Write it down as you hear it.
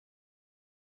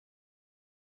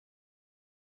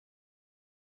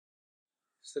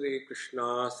Sri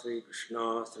Krishna, Sri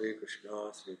Krishna, Sri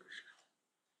Krishna, Sri Krishna.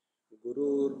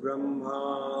 Gurur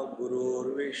Brahma,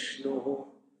 Gurur Vishnu,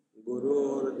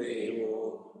 Gurur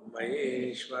Devo,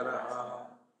 Maheshwaraha,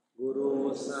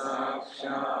 Guru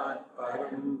Sakshat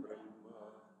Param Brahma,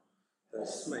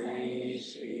 Tasmai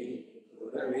Shri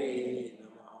Gurave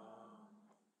Namaha,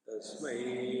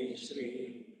 Tasmai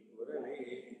Shri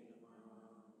Gurave Namaha.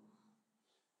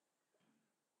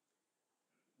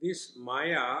 This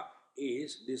Maya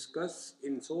is discussed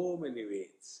in so many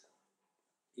ways.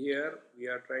 Here we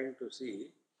are trying to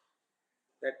see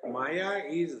that Maya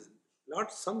is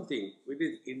not something which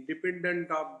is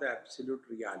independent of the absolute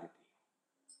reality.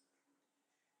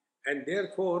 And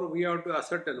therefore we have to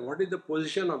ascertain what is the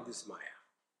position of this Maya.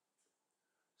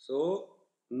 So,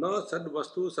 न सद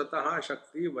वस्तु सतः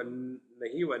शक्ति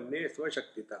नहीं वन्य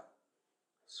स्वशक्तिता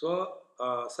स्व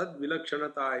सद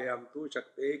विलक्षणतायां तु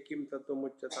शक्ते किम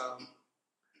तत्वमुच्यताम्.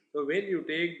 So when you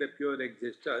take the pure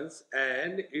existence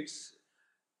and its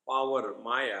power,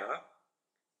 Maya,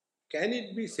 can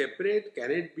it be separate?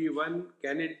 Can it be one?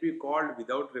 Can it be called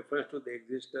without reference to the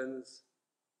existence?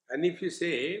 And if you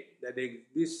say that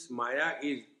this Maya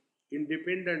is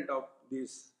independent of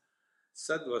this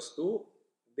Sadvastu,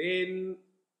 then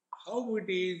how it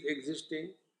is existing?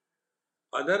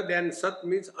 Other than Sat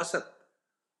means Asat,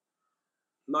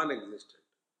 non-existent.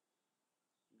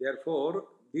 Therefore,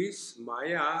 this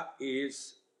Maya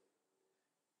is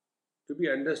to be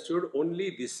understood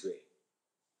only this way.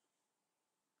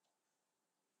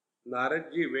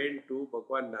 Naradji went to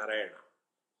Bhagwan Narayana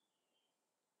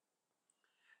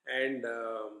and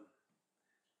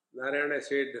Narayana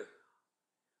said,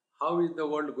 how is the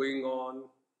world going on?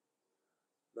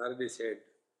 Naradji said,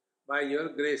 by your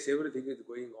grace everything is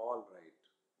going all right.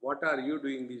 What are you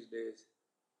doing these days?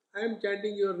 I am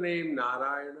chanting your name,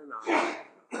 Narayana, Narayana.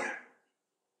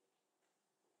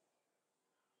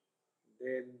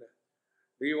 Then,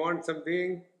 do you want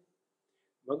something?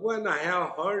 Bhagwan, I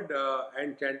have heard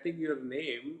and chanting your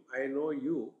name, I know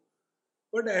you,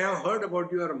 but I have heard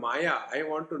about your Maya. I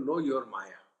want to know your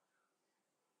Maya.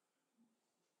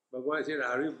 Bhagwan said,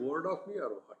 are you bored of me or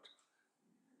what?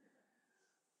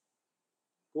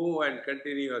 Go and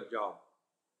continue your job.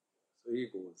 So he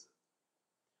goes.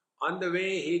 On the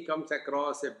way, he comes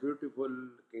across a beautiful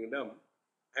kingdom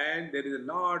and there is a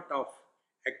lot of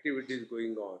activities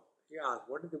going on. He asks,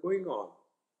 what is going on?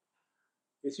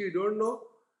 If you don't know,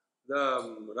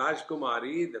 the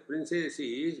Rajkumari, the princess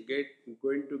is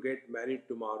going to get married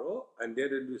tomorrow and there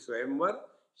will be Swayamvar.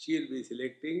 She will be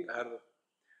selecting her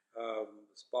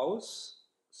spouse.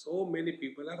 So many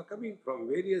people are coming from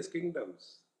various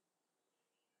kingdoms.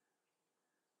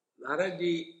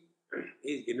 Naraji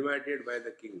is invited by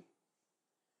the king.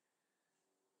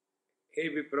 Hey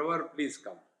Vipravar, please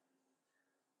come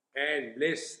and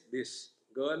bless this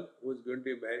girl who is going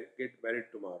to get married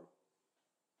tomorrow.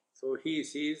 So he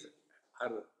sees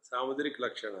her Samudrik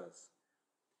Lakshanas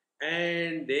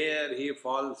and there he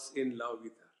falls in love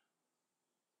with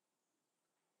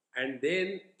her. And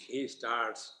then he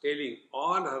starts telling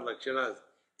all her Lakshanas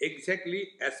exactly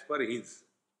as per his.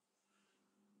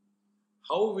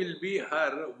 How will be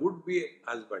her would-be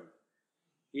husband?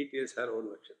 It is her own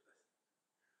Lakshanas.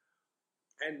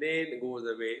 And then goes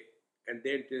away and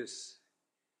then it is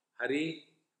Hari,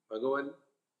 Bhagavan,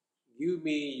 give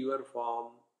me your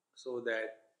form so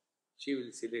that she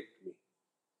will select me.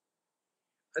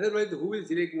 Otherwise, who will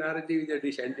select Naraji with a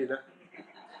dish antenna?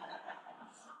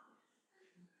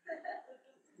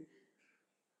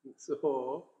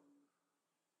 So,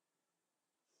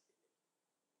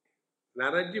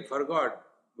 Naraji forgot.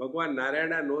 Bhagwan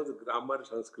Narayana knows grammar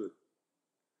Sanskrit.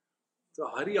 So,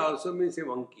 Hari also means a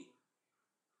monkey.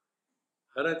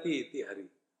 Harati iti Hari.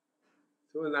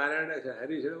 So, Narayana said,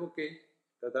 Hari said, okay,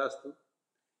 tadastu.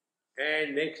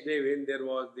 And next day when there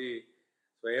was the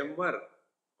Swayamvar,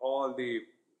 all the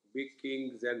big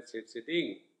kings and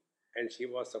sitting, and she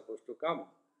was supposed to come.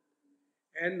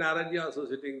 And Naraji also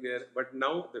sitting there, but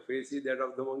now the face is that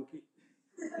of the monkey.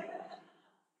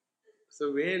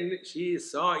 So when she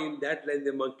saw in that line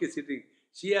the monkey sitting,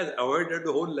 she has avoided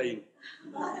the whole line.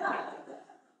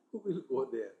 Who will go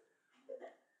there?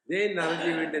 Then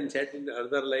Naraji went and sat in the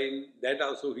other line, that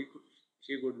also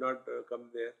she could not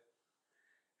come there.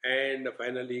 And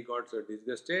finally he got so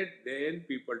disgusted, then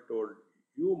people told,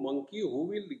 you monkey, who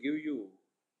will give you,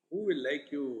 who will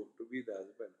like you to be the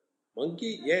husband?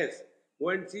 Monkey, yes, go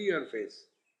and see your face.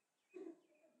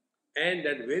 And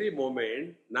that very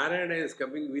moment, Narayana is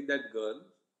coming with that girl,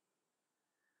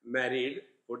 married,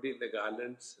 putting the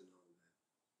garlands and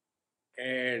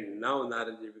all that. And now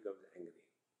Naraji becomes angry.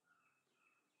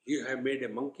 You have made a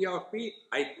monkey of me,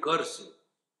 I curse you.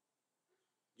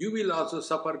 You will also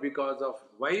suffer because of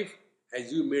wife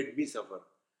as you made me suffer.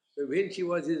 So when she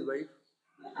was his wife,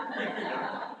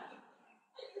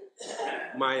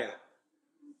 Maya.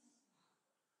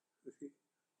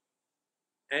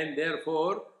 And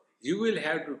therefore, you will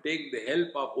have to take the help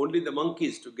of only the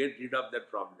monkeys to get rid of that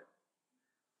problem.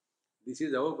 This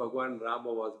is how Bhagwan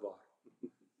Rama was born.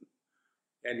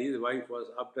 And his wife was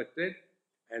abducted,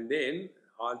 and then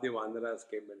all the Vandaras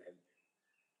came and helped him.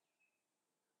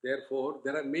 Therefore,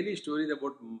 there are many stories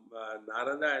about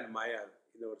Narada and Maya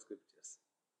in our scriptures.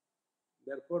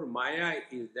 Therefore, Maya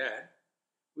is that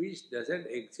which doesn't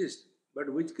exist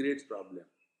but which creates problem.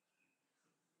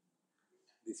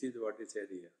 This is what is said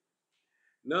here.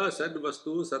 Na sad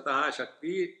vastu sataha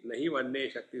shakti nahi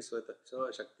vanne shakti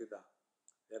shaktita.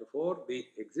 Therefore, the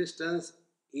existence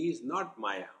is not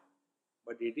Maya,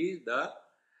 but it is the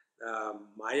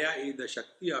Maya is the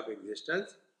Shakti of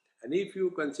existence. And if you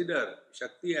consider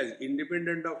Shakti as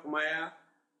independent of Maya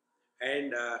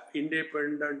and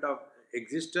independent of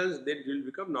existence, then it will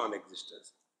become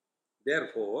non-existence.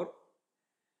 Therefore,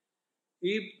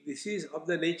 if this is of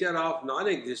the nature of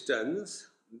non-existence,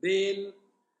 then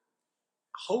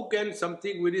how can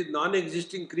something which is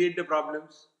non-existing create the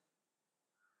problems?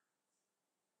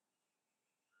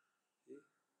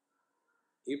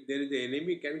 If there is an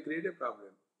enemy, can create a problem.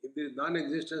 If there is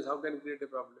non-existence, how can it create a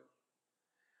problem?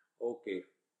 Okay,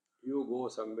 you go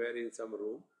somewhere in some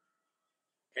room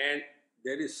and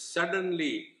there is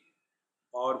suddenly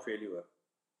power failure,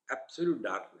 absolute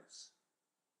darkness.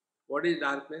 What is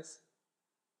darkness?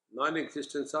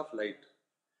 Non-existence of light.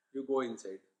 You go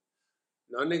inside.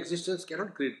 Non-existence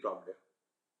cannot create problem.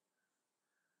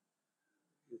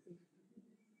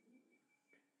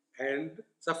 And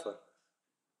suffer.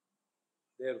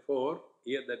 Therefore,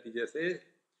 here the teacher says,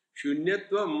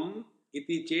 Shunyatvam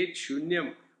iti chet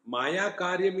shunyam maya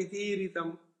karyam iti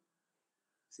ritam.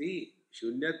 See,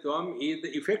 Shunyatvam is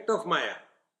the effect of Maya.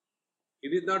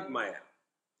 It is not Maya.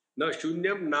 Now,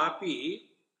 Shunyam napi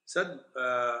sad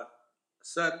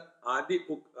adi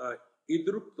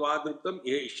idrup twadruptam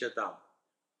ishatam.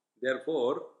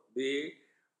 Therefore, the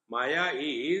Maya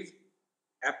is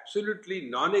absolutely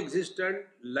non-existent,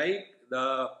 like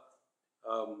the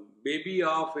baby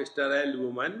of a sterile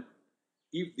woman.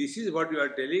 If this is what you are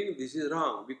telling, this is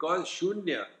wrong, because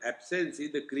Shunya, absence,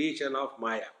 is the creation of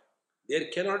Maya. There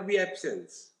cannot be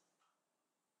absence.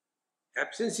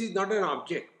 Absence is not an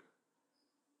object.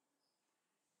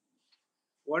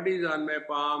 What is on my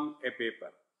palm? A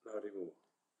paper. Now remove.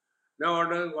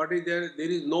 Now what is there? There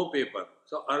is no paper.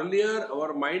 So earlier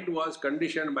our mind was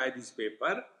conditioned by this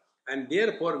paper, and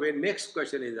therefore when next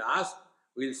question is asked,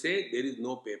 we will say there is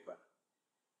no paper.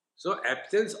 So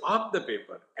absence of the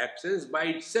paper, absence by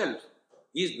itself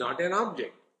is not an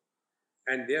object.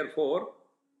 And therefore,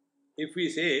 if we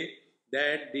say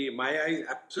that the Maya is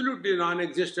absolutely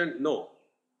non-existent, no.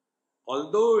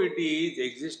 Although it is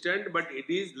existent, but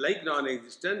it is like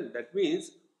non-existent, that means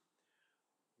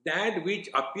that which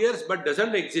appears but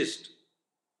doesn't exist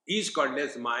is called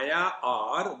as Maya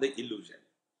or the illusion.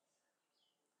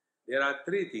 There are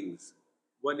three things.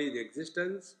 One is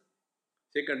existence,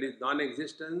 second is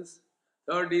non-existence,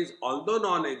 third is although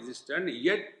non-existent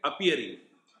yet appearing.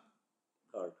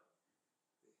 Third.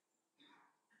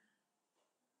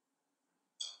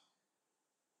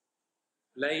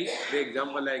 Like the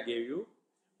example I gave you,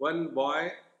 one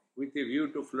boy with a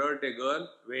view to flirt a girl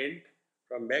went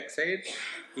from backside,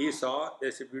 he saw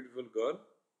there's a beautiful girl,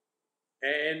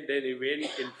 and then he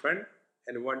went in front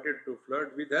and wanted to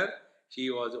flirt with her. She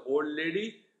was an old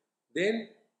lady. Then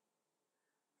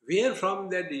where from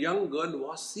that young girl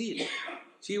was seen?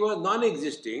 She was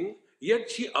non-existing,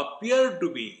 yet she appeared to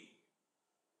be.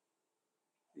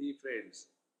 See, friends.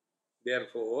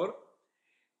 Therefore,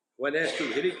 one has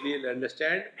to very clearly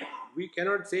understand, we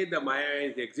cannot say the Maya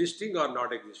is existing or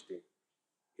not existing.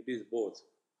 It is both.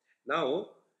 Now,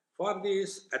 for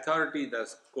this, authority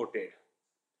thus quoted.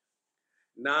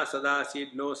 Na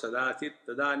sadasit no sadasit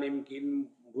tadanim kim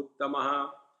bhuttamaha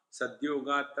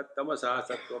sadyoga tattamasa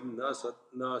sattvam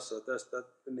na satastat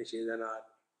nishedanat.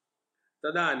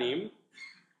 Tadanim,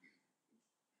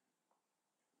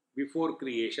 before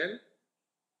creation,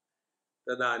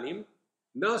 tadanim,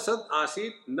 na sat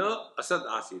asit, na asat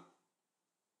asit.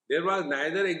 There was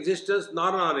neither existence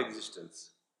nor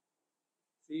non-existence.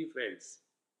 See, friends,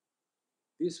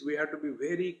 this we have to be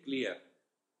very clear.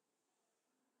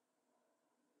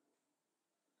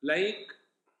 Like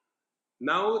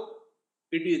now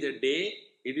it is a day,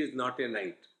 it is not a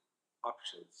night.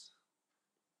 Options.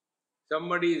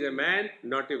 Somebody is a man,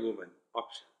 not a woman.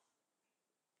 Option.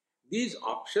 These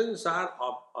options are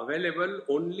available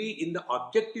only in the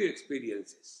objective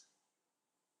experiences.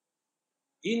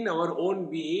 In our own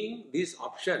being, this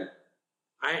option,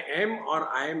 I am or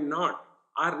I am not,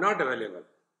 are not available.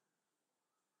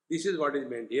 This is what is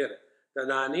meant here.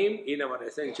 Tadanim, in our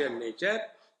essential nature,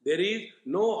 there is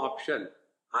no option.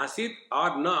 Asit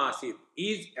or na asit,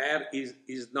 is or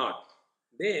is not.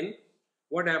 Then,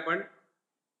 what happened?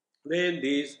 Then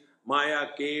this Maya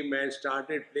came and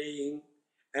started playing,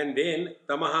 and then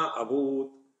Tamaha Abhut,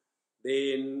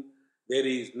 then there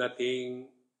is nothing,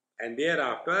 and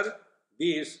thereafter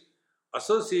this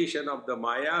association of the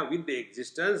Maya with the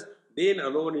existence, then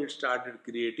alone it started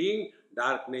creating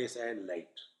darkness and light.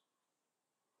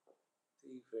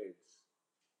 See, friends,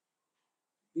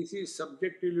 this is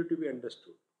subjectively to be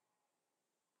understood.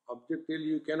 Objectively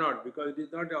you cannot, because it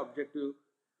is not an objective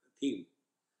theme.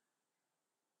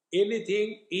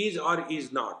 Anything is or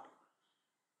is not.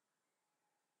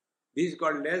 This is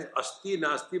called as Asti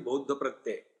Nasti Bauddha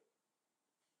Pratyay.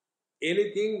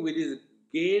 Anything which is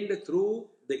gained through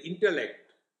the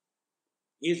intellect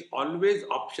is always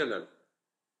optional.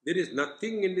 There is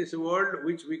nothing in this world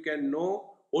which we can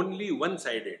know only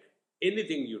one-sided.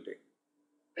 Anything you take.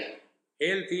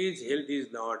 Health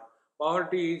is not.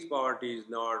 Poverty is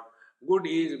not. Good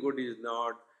is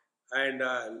not. And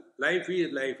life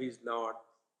is not.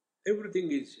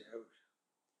 Everything is.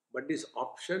 But this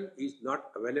option is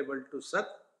not available to Sat,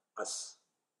 us.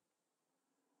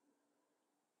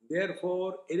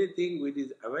 Therefore, anything which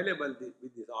is available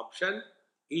with this option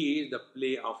is the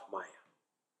play of Maya.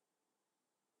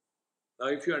 Now,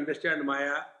 if you understand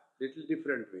Maya, little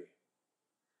different way.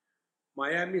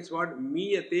 Maya means what?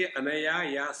 Miyate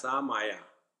anaya ya sa Maya.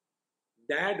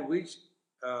 That which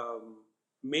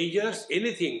measures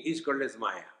anything is called as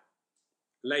Maya.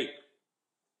 Like,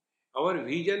 our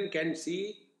vision can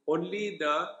see only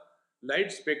the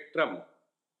light spectrum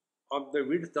of the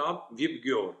width of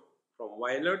Vibgyor, from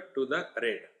violet to the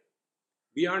red.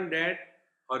 Beyond that,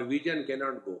 our vision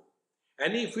cannot go.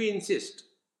 And if we insist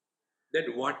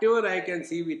that whatever I can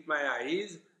see with my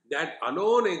eyes, that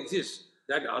alone exists,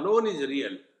 that alone is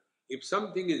real. If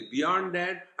something is beyond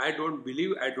that, I don't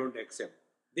believe, I don't accept.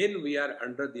 Then we are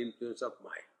under the influence of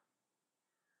Maya.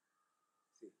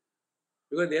 See?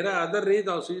 Because there are other rays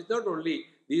also. It's not only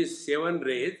these 7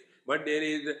 rays, but there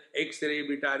is X-ray,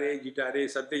 beta ray, zeta ray,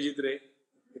 Satyajit ray.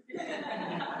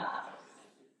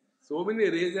 So many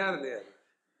rays are there.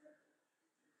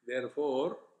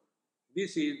 Therefore,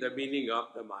 this is the meaning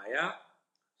of the Maya.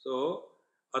 So,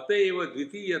 Ataiva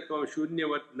Dvitiyatvam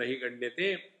Shunyavat Nahi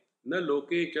Ganyate Na Loke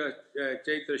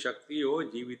Chaitra Shakti Ho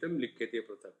Jivitam Likhete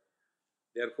Pratam.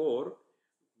 Therefore,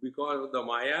 because of the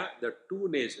Maya, the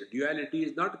two-ness, duality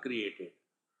is not created.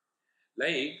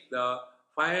 Like the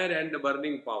fire and the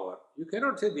burning power. You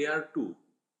cannot say they are two.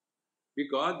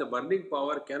 Because the burning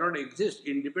power cannot exist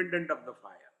independent of the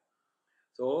fire.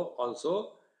 So,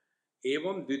 also,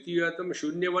 Evam Dvitiyatam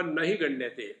Shunyavan Nahi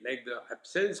Ganyate. Like the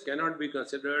absence cannot be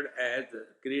considered as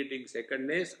creating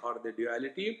secondness or the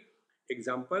duality.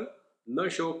 Example, Na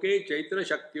Shoke Chaitra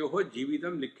Shaktyoho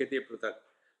Jividam Likhyate Pratak.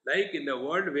 Like in the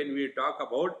world when we talk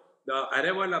about the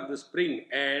arrival of the spring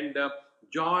and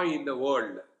joy in the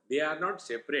world, they are not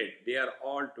separate, they are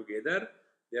all together.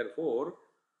 Therefore,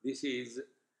 this is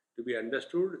to be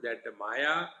understood that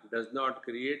Maya does not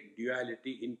create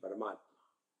duality in Paramatma.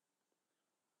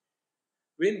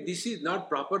 When this is not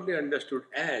properly understood,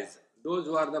 as those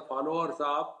who are the followers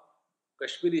of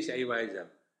Kashmiri Shaivism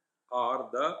or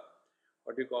the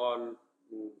what you call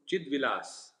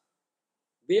Chidvilas,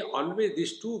 they always,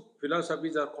 these two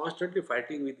philosophies are constantly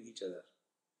fighting with each other.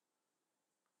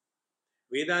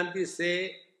 Vedantis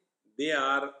say they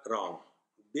are wrong.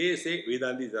 They say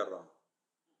Vedantis are wrong.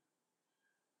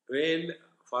 Well,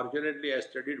 fortunately I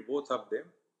studied both of them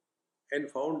and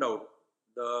found out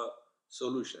the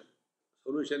solution.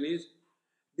 Solution is,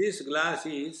 this glass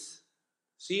is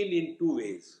seen in two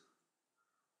ways.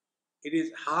 It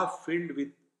is half filled with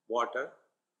water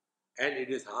and it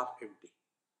is half empty.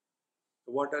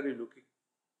 So what are you looking?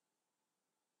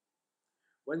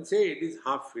 One say it is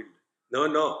half filled.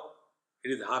 No, it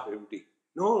is half empty.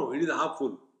 No, it is half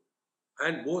full.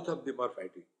 And both of them are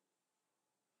fighting.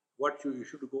 What you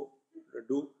should do?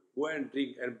 Go and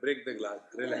drink and break the glass.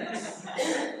 Relax.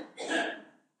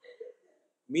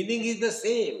 Meaning is the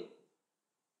same.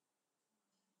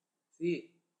 See,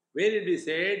 when it is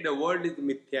said the world is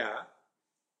mithya,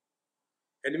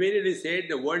 and when it is said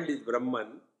the world is Brahman,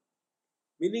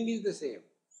 meaning is the same.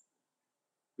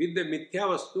 With the mithya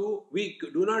vastu, we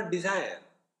do not desire.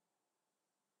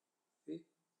 See?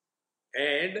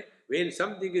 And when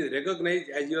something is recognized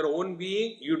as your own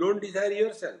being, you don't desire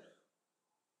yourself.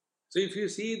 So if you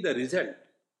see the result,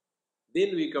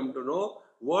 then we come to know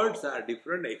Words are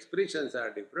different, expressions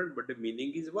are different, but the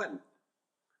meaning is one.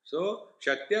 So,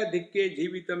 Shaktya-dhikke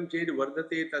jivitam ched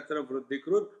vardate tatra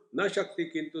vruddhikrut na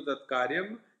shakti kintu tat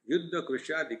karyam yuddha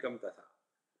krushyadhikam tatha.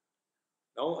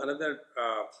 Now, another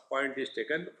point is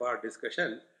taken for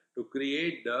discussion to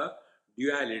create the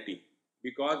duality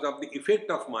because of the effect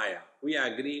of Maya. We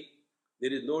agree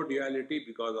there is no duality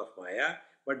because of Maya,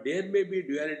 but there may be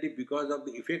duality because of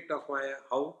the effect of Maya.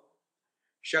 How?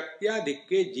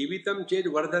 Shaktya-dhikke jivitam ched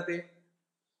vardate.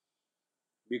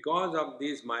 Because of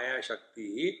this Maya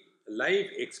Shakti, life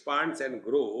expands and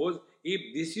grows.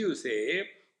 If this you say,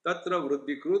 tatra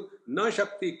vruddhikrut na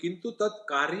shakti kintu tat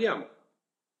karyam.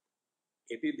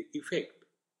 It is the effect.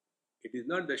 It is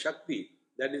not the Shakti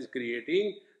that is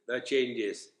creating the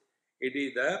changes. It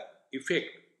is the effect.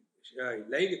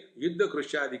 Like Yuddha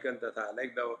Krushyadikam tatha,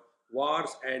 like the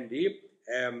wars and the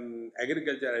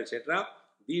agriculture, etc.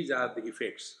 These are the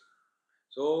effects.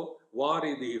 So, war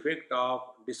is the effect of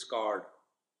discord.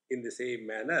 In the same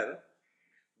manner,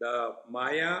 the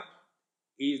Maya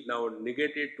is now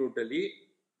negated totally.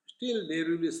 Still, there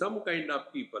will be some kind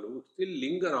of people who still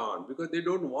linger on because they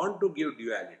don't want to give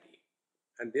duality.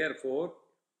 And therefore,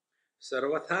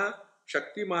 Sarvatha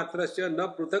Shakti Matrasya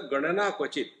na pruthak ganana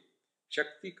kvachit.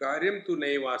 Shakti karyam tu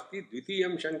naivasti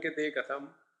dvitiyam shankate katham.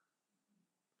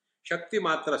 Shakti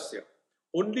Matrasya.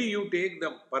 Only you take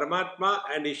the Paramatma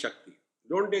and his Shakti.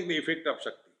 Don't take the effect of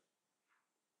Shakti.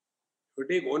 You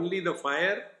take only the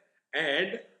fire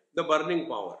and the burning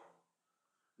power.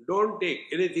 Don't take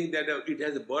anything that it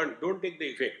has burned. Don't take the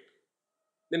effect.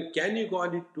 Then can you call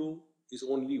it two? Is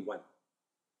only one.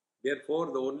 Therefore,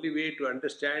 the only way to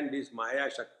understand this Maya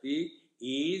Shakti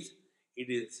is it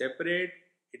is separate,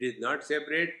 it is not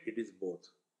separate, it is both.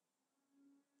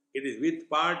 It is with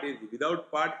part, it is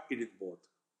without part, it is both.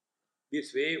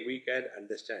 This way we can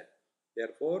understand.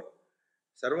 Therefore,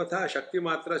 Sarvatha Shakti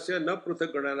Matrasya na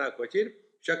pruthak ganana kvachir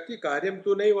Shakti karyam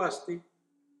tu naivasti.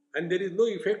 And there is no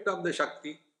effect of the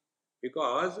Shakti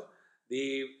because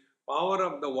the power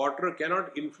of the water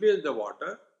cannot influence the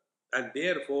water and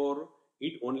therefore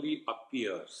it only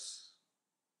appears.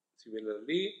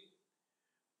 Similarly,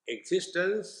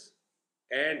 existence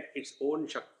and its own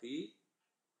Shakti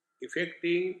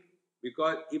affecting,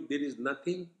 because if there is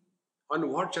nothing, on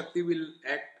what Shakti will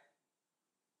act?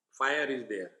 Fire is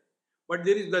there, but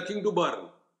there is nothing to burn.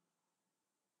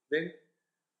 Then,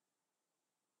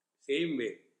 same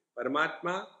way,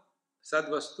 Paramatma,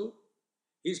 Sadvastu,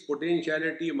 is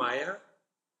potentiality Maya,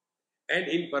 and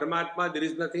in Paramatma there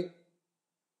is nothing,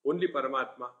 only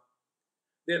Paramatma.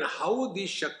 Then how this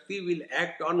Shakti will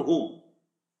act on whom?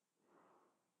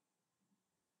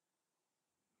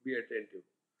 Be attentive.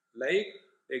 Like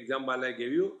the example I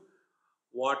gave you,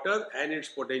 water and its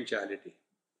potentiality.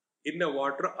 In the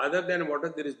water, other than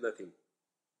water, there is nothing.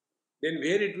 Then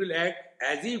where it will act?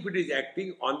 As if it is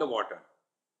acting on the water.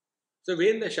 So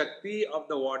when the Shakti of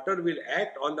the water will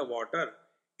act on the water,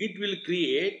 it will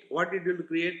create, what it will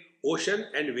create? Ocean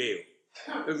and wave.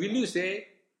 So will you say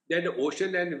that the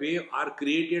ocean and wave are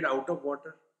created out of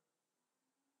water?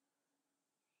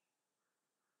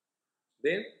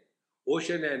 Then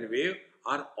ocean and wave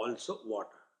are also water.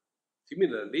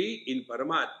 Similarly, in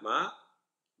Paramatma,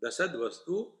 the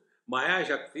Sadvastu, Maya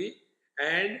Shakti,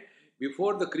 and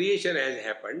before the creation has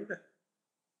happened,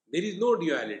 there is no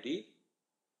duality.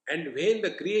 And when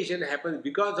the creation happens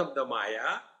because of the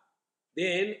Maya,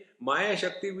 then Maya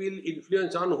Shakti will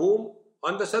influence on whom?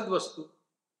 On the Sadvastu.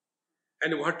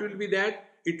 And what will be that?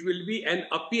 It will be an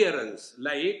appearance,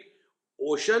 like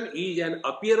ocean is an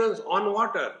appearance on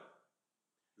water.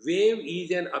 Wave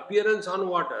is an appearance on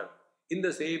water. In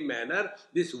the same manner,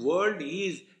 this world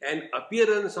is an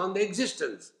appearance on the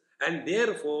existence. And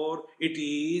therefore, it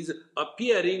is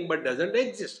appearing but doesn't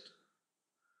exist.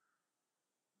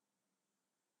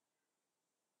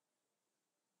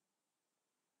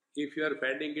 If you are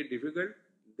finding it difficult,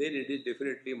 then it is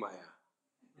definitely Maya.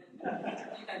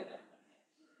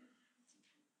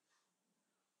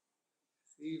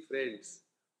 See, friends,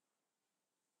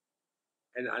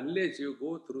 and unless you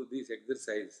go through this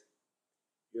exercise,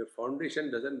 your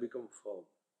foundation doesn't become firm.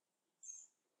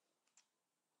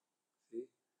 See?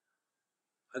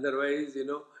 Otherwise,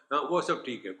 now वो सब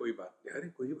ठीक है, कोई बात नहीं. अरे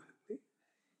कोई बात नहीं.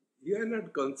 You are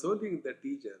not consoling the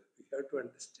teacher. You have to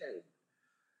understand.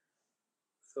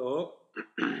 So,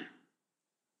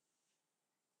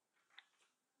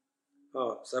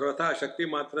 सर्वथा शक्ति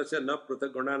मात्र से न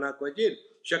पृथक गुणाना क्वचित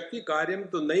शक्ति कार्यम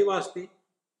तो नहीं वास्ति.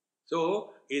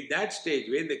 So, in that stage,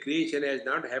 when the creation has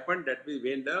not happened, that means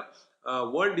when the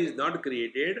world is not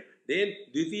created, then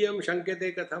dvitiyam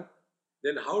shankate katham.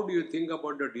 Then how do you think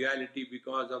about the duality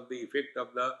because of the effect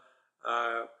of the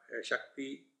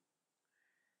Shakti.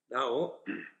 Now,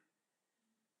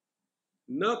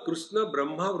 न कृष्ण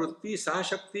ब्रह्मा वृत्ति सा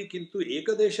शक्ति किंतु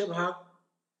एकदेश भाग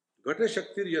घट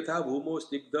शक्ति यथा भूमो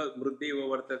स्निग्ध मृदेव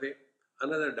वर्तते.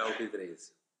 Another doubt is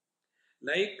raised.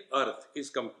 Like earth is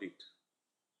complete.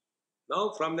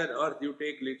 Now from that earth you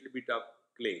take little bit of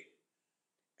clay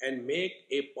and make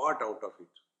a pot out of it.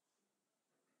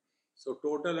 So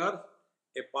total earth,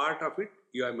 a part of it,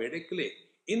 you have made a clay.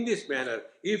 In this manner,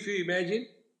 if you imagine,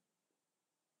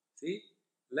 see,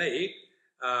 like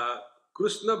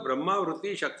Krishna Brahma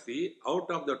Vritti Shakti, out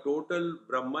of the total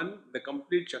Brahman, the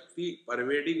complete Shakti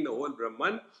pervading the whole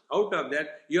Brahman, out of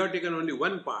that you have taken only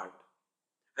one part.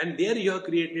 And there you have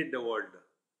created the world.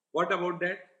 What about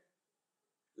that?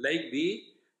 Like the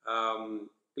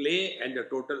clay and the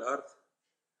total earth.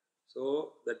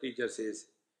 So the teacher says,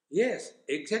 yes,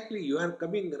 exactly, you are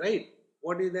coming right.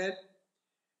 What is that?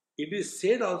 It is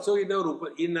said also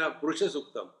in a Purusha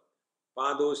Suktam.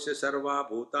 Padosya sarva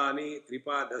bhutani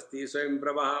tripadasti swayam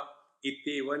prabha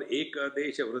ittevan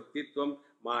ekadesha vrittitvam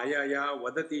mayaya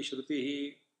vadati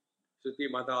shrutihi.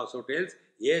 Shruti Mata also tells,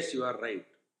 yes, you are right.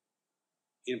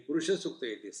 In Purusha Sukta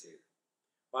it is said,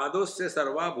 Padosya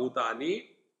sarva bhutani,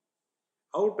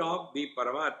 out of the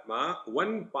Paramatma,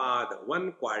 one pad,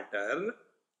 one quarter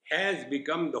has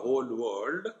become the whole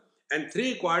world and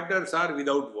 3 quarters are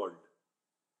without world.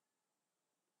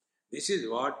 This is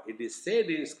what it is said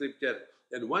in scripture,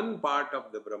 that one part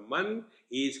of the Brahman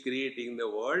is creating the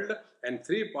world and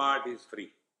 3 part is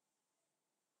free.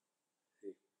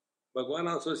 Bhagavan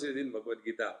also says in Bhagavad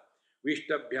Gita,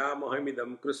 Vishtabhyam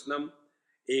ahamidam krishnam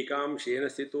ekam shena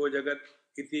sthito jagat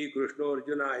iti krishno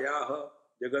arjunayaha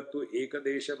jagattu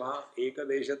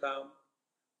ekadeshatam.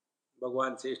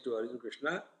 Bhagavan says to Arjun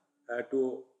Krishna,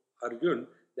 to Arjun,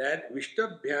 that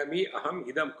Vishtabhyami aham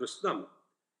idam krishnam,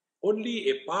 only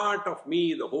a part of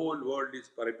me, the whole world is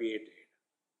permeated.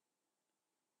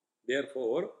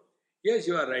 Therefore, yes,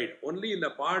 you are right, only in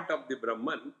the part of the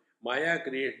Brahman, Maya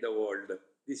creates the world.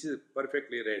 This is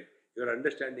perfectly right. Your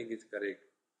understanding is correct.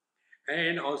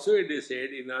 And also it is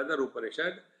said in another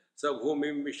Upanishad, Sa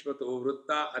bhumim vishvato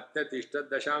vritta atyatishta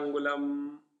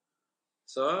dashangulam.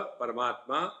 Sa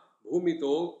Paramatma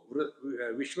bhumito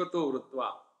vishvato vrittva,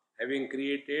 having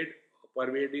created,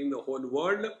 pervading the whole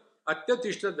world,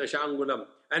 atyatishta dashangulam,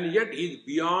 and yet he is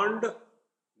beyond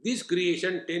this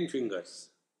creation 10 fingers.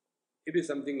 It is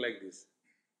something like this.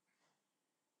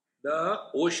 The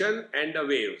ocean and the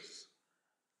waves.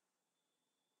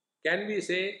 Can we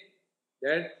say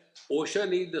that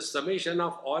ocean is the summation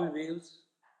of all waves?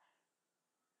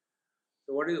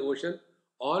 So what is ocean?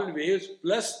 All waves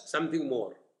plus something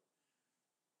more.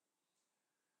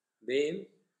 Then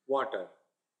water.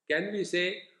 Can we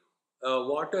say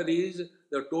water is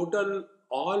the total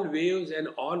all waves and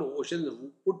all oceans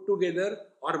put together,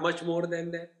 or much more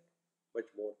than that? Much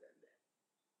more than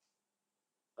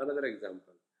that. Another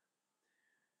example.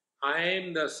 I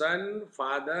am the son,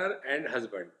 father and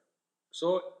husband.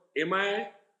 So am I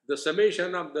the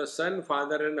summation of the son,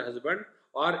 father and husband,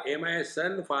 or am I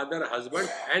son, father, husband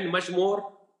and much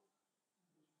more?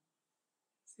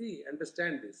 See,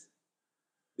 understand this.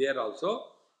 There also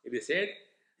it is said,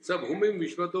 Sabhumim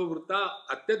Vishvato Vritta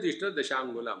Atyatishta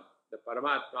Dashangulam. The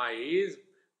Paramatma is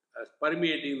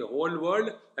permeating the whole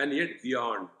world and yet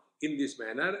beyond. In this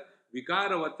manner,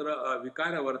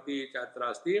 Vikaravarti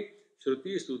Chatrasti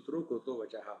Shruti Sutru Kruto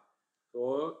Vachaha.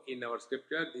 So, in our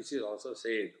scripture, this is also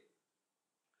said.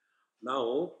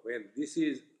 Now, when this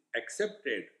is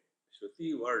accepted,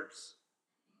 Shruti words,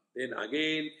 then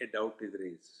again a doubt is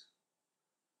raised.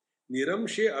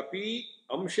 Niramshe api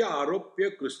amsha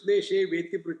aropya krishneshe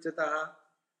veti pruchataha.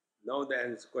 Now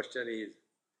the question is,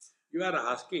 you are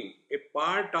asking a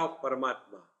part of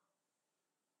Paramatma.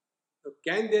 So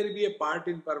can there be a part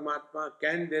in Paramatma?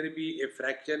 Can there be a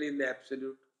fraction in the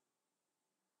Absolute?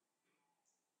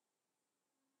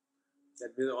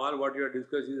 That means all what you have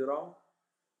discussed is wrong.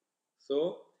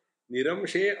 So,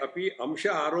 Niramshe api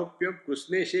amsha aropyam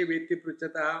krishneshe veti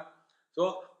pruchataha.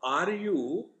 So, are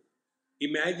you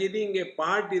imagining a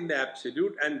part in the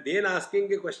Absolute and then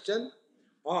asking a question,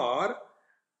 or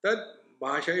tad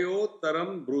bhashayo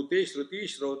taram brute shruti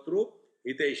shrotru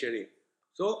hitaishani.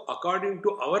 So according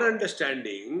to our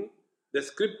understanding, the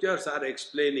scriptures are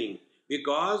explaining,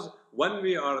 because one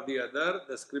way or the other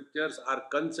the scriptures are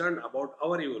concerned about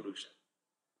our evolution,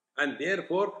 and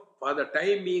therefore for the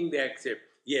time being they accept,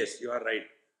 yes, you are right,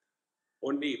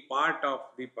 only part of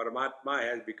the Paramatma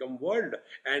has become world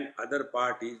and other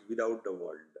part is without the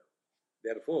world.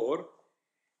 Therefore,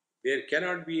 there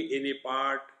cannot be any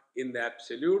part in the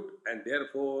Absolute, and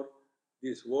therefore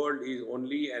this world is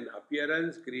only an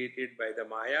appearance created by the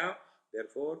Maya,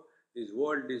 Therefore, this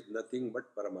world is nothing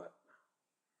but Paramatma.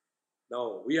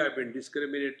 Now, we have been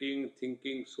discriminating,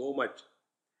 thinking so much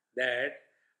that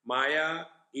Maya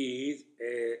is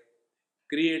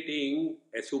creating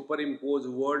a superimposed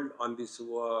world on this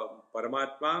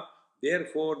Paramatma.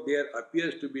 Therefore, there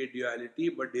appears to be a duality,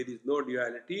 but there is no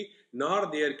duality, nor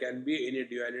there can be any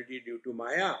duality due to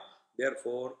Maya.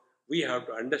 Therefore, we have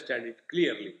to understand it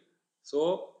clearly.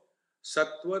 So,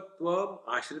 Sattvatvam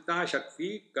Ashrita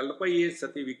Shakti Kalpaye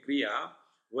Sati Vikriya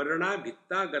Varna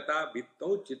Bhitta Gata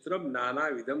Bhittau Chitram Nana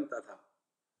Vidam Tatha.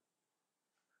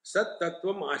 Sat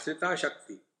Tattvam Ashrita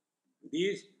Shakti.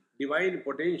 This divine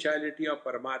potentiality of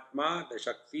Paramatma, the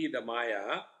Shakti, the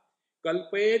Maya,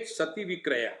 Kalpayet Sati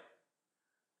Vikraya.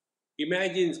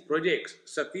 Imagines, projects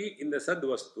Sati in the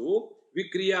Sadvastu,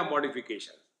 Vikriya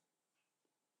modification.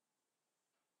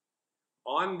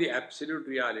 On the absolute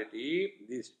reality,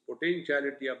 this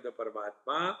potentiality of the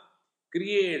Paramatma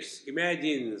creates,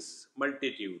 imagines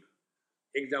multitude.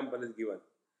 Example is given.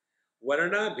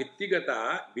 Varna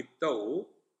Bhittigata Bhittau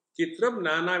Chitram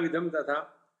Nana Vidam Tatha.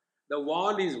 The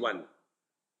wall is one.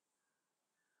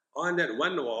 On that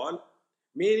one wall,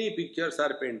 many pictures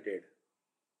are painted.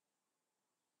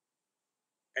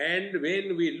 And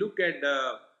when we look at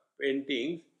the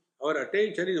paintings, our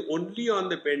attention is only on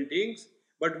the paintings,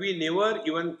 but we never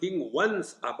even think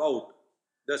once about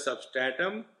the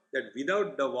substratum that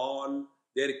without the wall,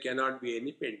 there cannot be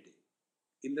any painting.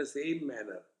 In the same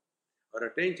manner, our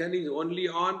attention is only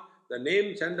on the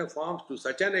names and the forms to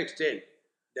such an extent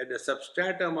that the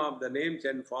substratum of the names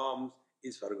and forms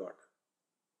is forgotten.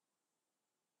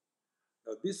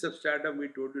 Now, this substratum we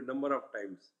told you a number of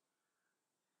times.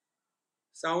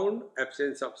 Sound,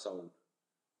 absence of sound.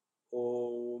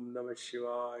 Om Namah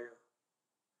Shivaya.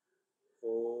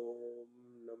 Om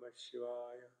Namah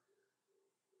Shivaya.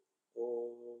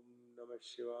 Om Namah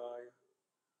Shivaya.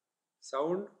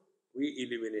 Sound we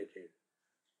eliminated.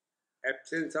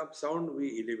 Absence of sound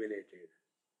we eliminated.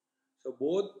 So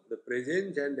both the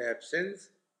presence and the absence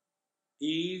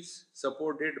is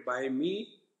supported by me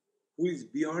who is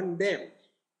beyond them.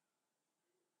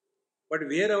 But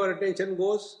where our attention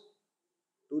goes?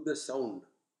 To the sound,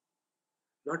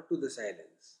 not to the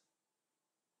silence.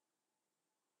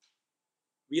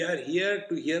 We are here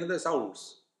to hear the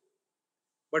sounds.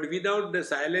 But without the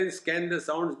silence, can the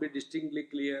sounds be distinctly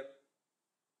clear?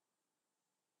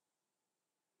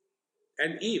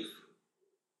 And if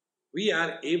we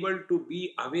are able to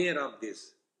be aware of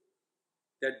this,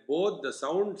 that both the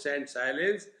sounds and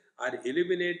silence are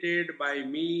eliminated by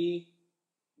me,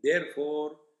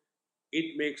 therefore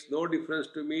it makes no difference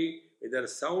to me whether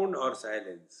sound or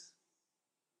silence.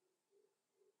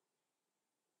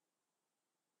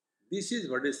 This is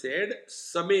what is said,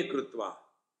 Same Krutva.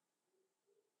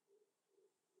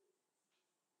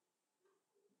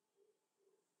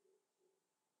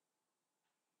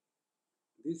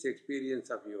 This experience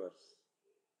of yours.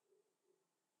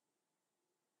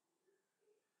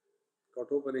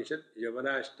 Kathopanishad,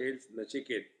 Yavana tells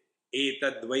Nachiket,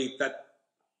 Etad Vaitat.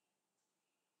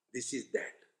 This is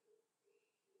that.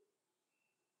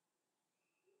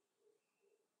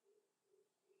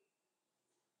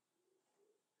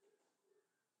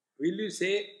 Will you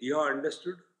say you have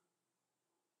understood?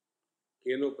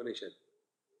 Kenopanishad.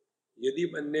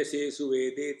 Yadi manne sesu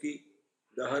vedeti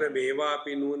dahar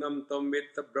mevapi nunam tam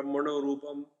vetta brahmano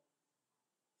rupam.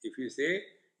 If you say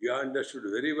you have understood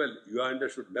very well, you have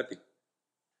understood nothing.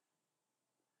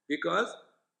 Because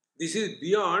this is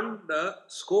beyond the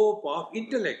scope of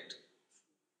intellect.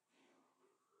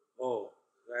 Oh,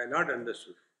 I have not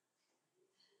understood.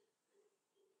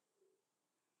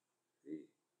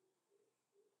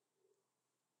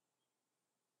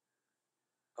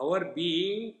 Our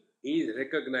being is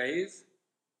recognized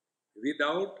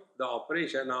without the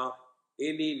operation of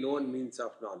any known means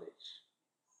of knowledge.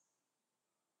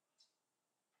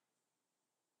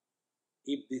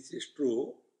 If this is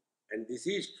true, and this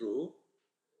is true,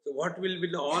 so what will be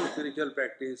the all spiritual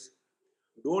practice?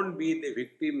 Don't be the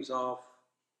victims of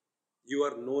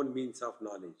your known means of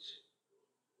knowledge.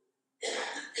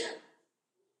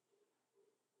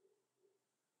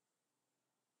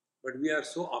 But we are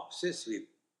so obsessed with,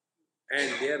 and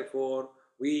therefore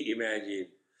we imagine,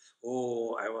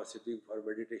 oh, I was sitting for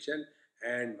meditation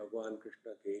and Bhagavan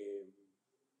Krishna came.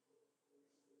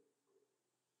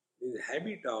 This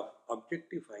habit of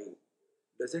objectifying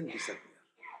doesn't disappear.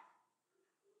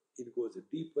 It goes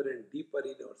deeper and deeper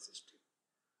in our system.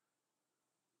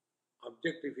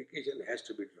 Objectification has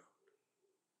to be dropped.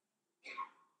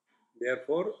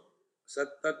 Therefore,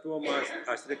 Sattattvam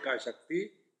Ashrika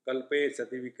Shakti Kalpe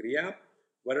Sati Vikriya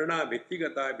Varna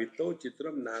Bhittigata Bhitto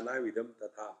Chitram Nana Vidam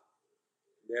Tatha.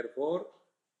 Therefore,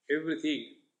 everything,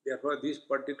 therefore this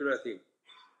particular thing,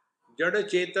 Jada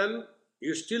Chetan,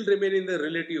 you still remain in the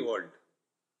relative world.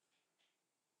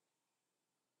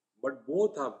 But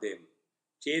both of them,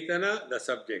 Chetana, the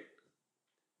subject,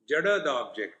 Jada, the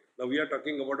object. Now we are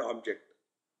talking about object.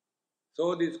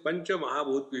 So this Pancha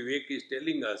Mahabhut Vivek is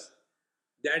telling us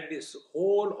that this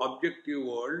whole objective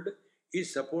world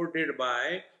is supported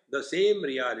by the same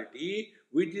reality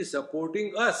which is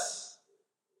supporting us.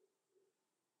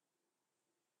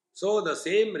 So the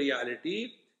same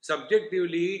reality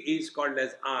subjectively is called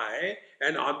as I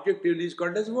and objectively is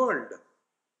called as world.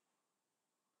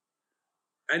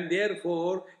 And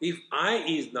therefore, if I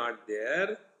is not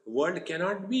there, world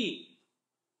cannot be.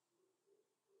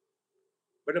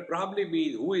 But the problem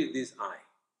is, who is this I?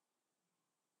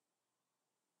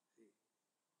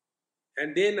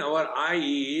 And then our I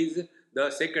is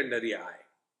the secondary I.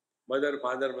 Mother,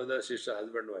 father, brother, sister,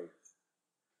 husband, wife.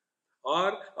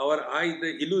 Or our I is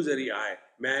the illusory I.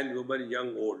 Man, woman,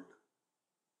 young, old.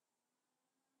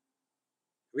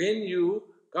 When you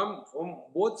come from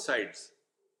both sides,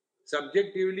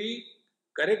 subjectively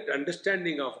correct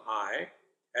understanding of I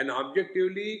and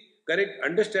objectively correct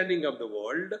understanding of the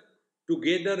world,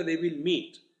 together they will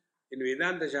meet. In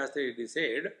Vedanta Shastra it is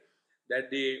said that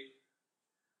the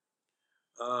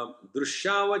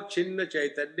Drushyavachinna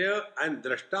Chaitanya and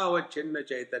Drashtavachinna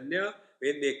Chaitanya,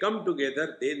 when they come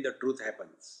together, then the truth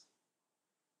happens.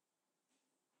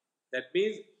 That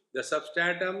means the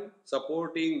substratum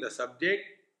supporting the subject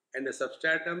and the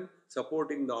substratum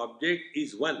supporting the object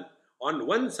is one. On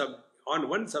one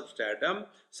substratum,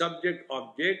 subject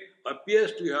object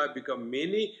appears to have become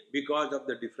many because of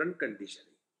the different conditioning.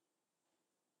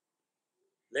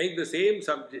 Like the same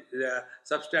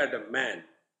substratum, man.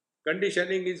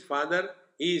 Conditioning is father,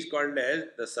 he is called as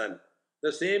the son.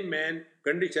 The same man,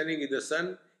 conditioning is the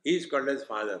son, he is called as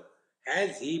father.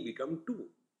 Has he become two?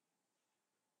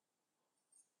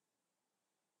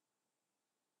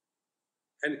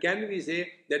 And can we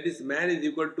say that this man is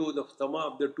equal to the sum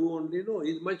of the two only? No,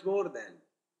 he is much more than.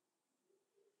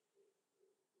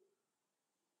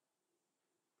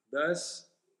 Thus,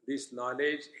 this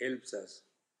knowledge helps us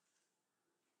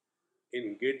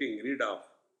in getting rid of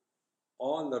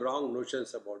all the wrong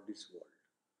notions about this world.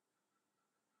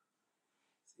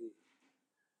 See?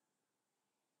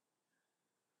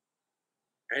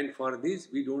 And for this,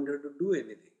 we don't have to do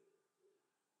anything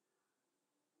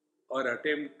or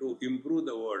attempt to improve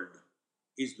the world.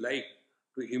 Is like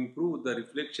to improve the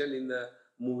reflection in the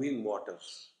moving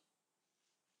waters.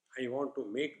 I want to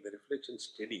make the reflection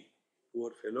steady.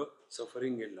 Poor fellow,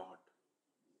 suffering a lot.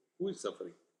 Who is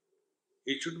suffering?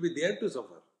 It should be there to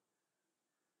suffer.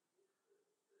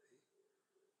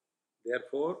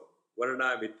 Therefore,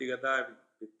 Varna Vittigata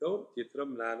Vitto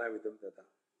Chitram Nana Vidam Tata.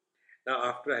 Now,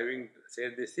 after having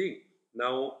said this thing,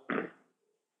 now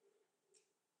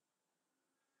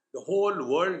the whole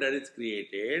world that is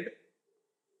created,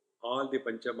 all the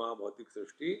Panchama Bhautik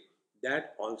Srishti,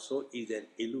 that also is an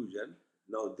illusion.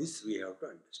 Now, this we have to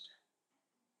understand.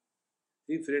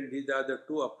 See, friend, these are the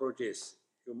two approaches.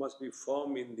 You must be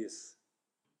firm in this.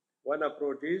 One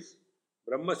approach is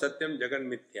Brahma Satyam Jagan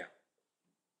Mithya.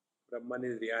 Brahman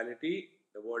is reality,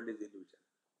 the world is illusion.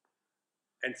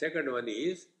 And second one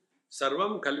is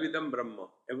Sarvam Kalvidam Brahma.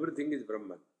 Everything is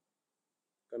Brahman.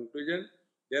 Conclusion,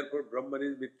 therefore Brahman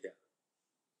is Mithya.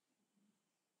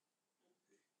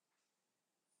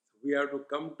 We have to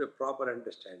come to proper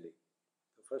understanding.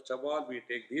 So first of all, we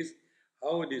take this,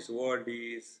 how this world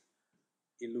is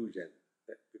illusion,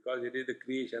 because it is the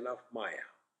creation of Maya.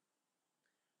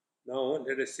 Now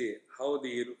let us see how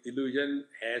the illusion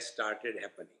has started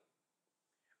happening.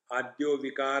 Adyo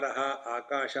vikaraha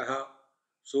akashaha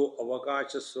so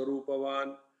avakasha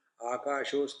swarupavan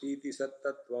akasho stiti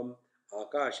sattatvam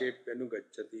akashepyanu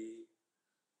gacchati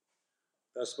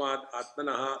tasmat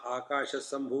atmanaha akasha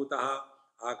sambhutaha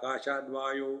akashad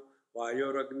vayo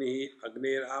vayoragnihi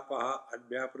agnirapaha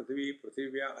advya prithvi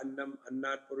prithivya annam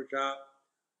annat purusha.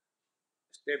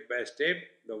 Step by step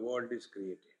the world is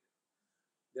created.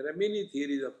 There are many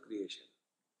theories of creation.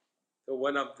 So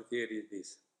one of the theories is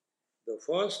this. The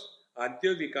first,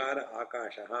 Adya Vikara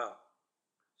Akashaha.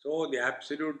 So the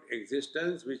absolute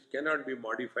existence which cannot be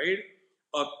modified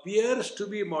appears to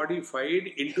be modified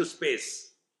into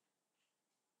space.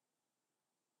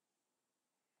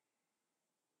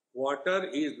 Water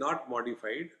is not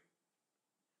modified,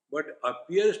 but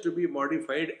appears to be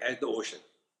modified as the ocean.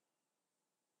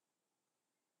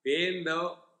 When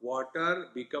the water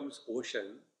becomes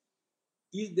ocean,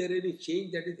 is there any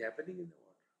change that is happening in the water?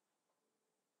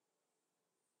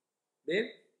 Then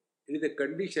it is the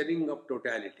conditioning of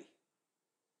totality.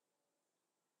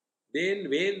 Then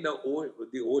when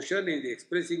the ocean is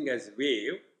expressing as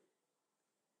wave,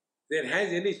 there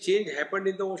has any change happened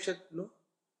in the ocean? No.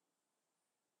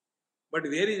 But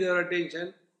where is our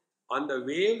attention? On the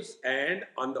waves and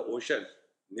on the ocean,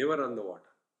 never on the water.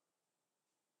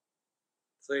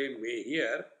 So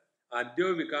here,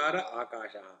 Adyo Vikara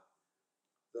Akasha.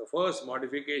 The first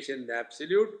modification, the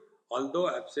absolute, although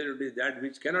absolute is that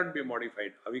which cannot be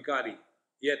modified, avikari.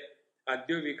 Yet,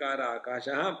 Adyo Vikara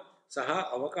Akasha,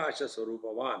 Saha Avakasha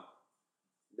Swarupavan.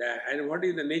 And what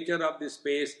is the nature of this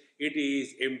space? It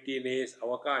is emptiness.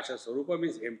 Avakasha Swarupa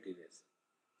means emptiness.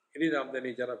 It is of the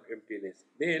nature of emptiness.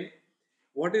 Then,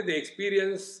 what is the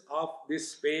experience of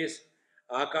this space?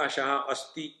 Akasha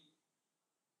Asti.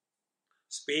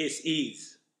 Space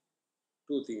is.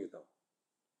 Two things now.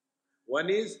 One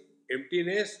is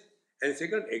emptiness and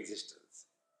second existence.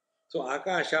 So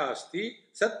Akasha Asti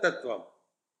Sat Tattvam.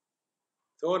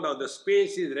 So now the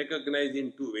space is recognized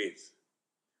in two ways.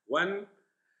 One,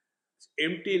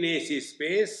 emptiness is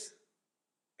space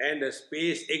and the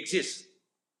space exists.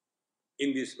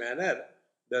 In this manner,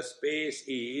 the space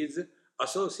is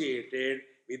associated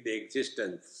with the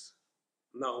existence.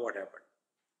 Now what happened?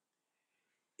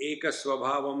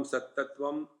 Ekasvabhavam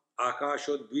Sattattvam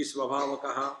Akasho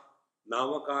Dvisvabhavakaha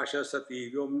Navakasha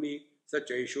Sati Vyomni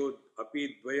Sachaisho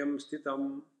Api Dvayam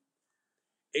Sthitam.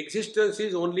 Existence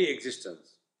is only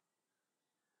existence.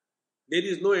 There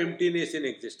is no emptiness in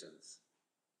existence.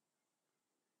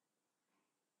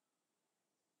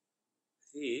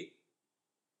 See,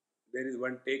 there is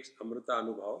one text, Amrita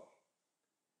Anubhav.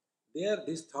 There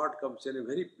this thought comes in a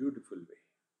very beautiful way.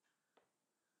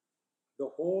 The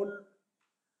whole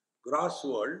gross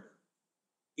world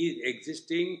is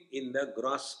existing in the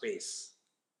gross space.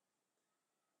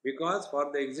 Because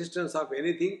for the existence of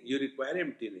anything, you require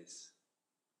emptiness.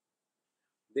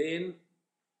 Then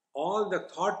all the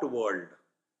thought world,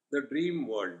 the dream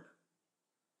world,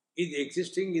 is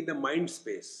existing in the mind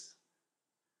space.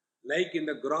 Like in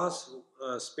the gross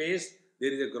space,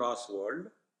 there is a gross world.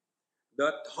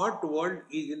 The thought world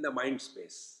is in the mind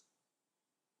space.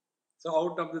 So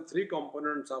out of the three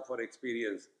components of our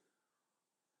experience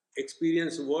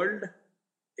world,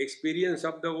 experience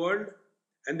of the world,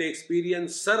 and the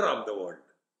experiencer of the world.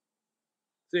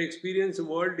 So experience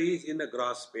world is in the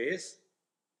gross space,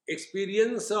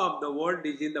 experiencer of the world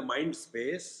is in the mind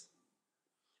space,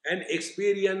 and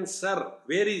experiencer,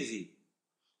 where is he?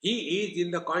 He is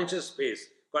in the conscious space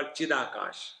called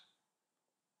Chidakash.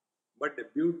 But the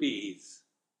beauty is,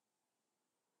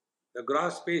 the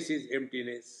gross space is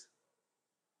emptiness,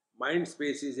 mind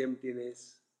space is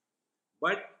emptiness,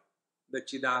 but the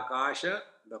Chidakasha,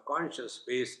 the conscious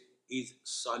space, is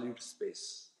solid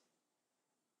space.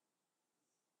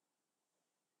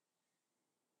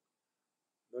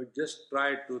 Now just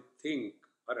try to think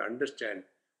or understand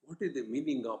what is the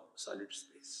meaning of solid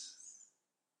space.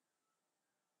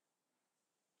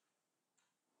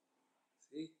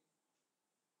 See,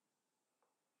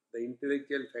 the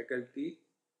intellectual faculty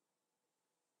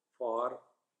for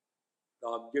the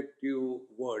objective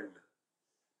world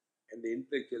and the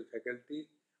intellectual faculty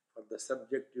for the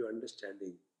subjective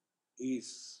understanding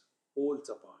is poles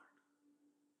apart.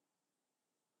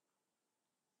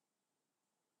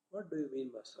 What do you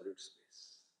mean by solid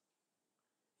space?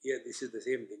 Here this is the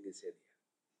same thing is said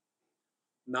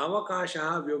here.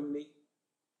 Navakasha Vyomni.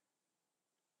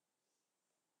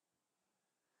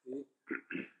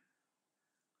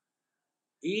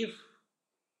 If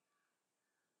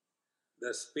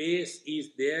the space is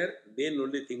there, then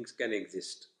only things can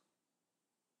exist.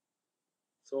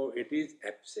 So it is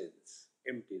absence,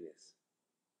 emptiness.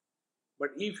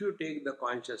 But if you take the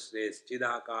consciousness,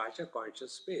 Chidakasha,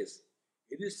 conscious space,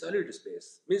 it is solid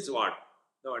space. Means what?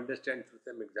 Now understand through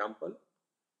some example.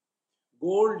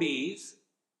 Gold is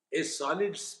a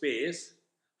solid space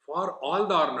for all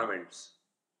the ornaments.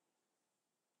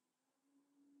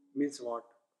 Means what?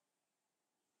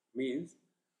 Means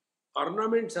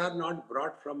ornaments are not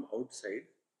brought from outside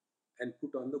and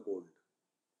put on the gold.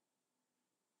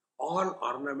 All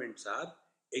ornaments are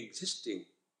existing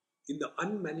in the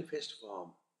unmanifest form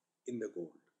in the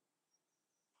gold.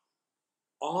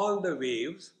 All the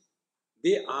waves,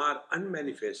 they are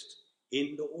unmanifest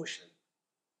in the ocean.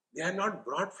 They are not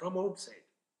brought from outside.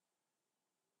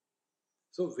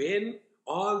 So when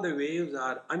all the waves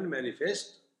are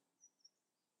unmanifest,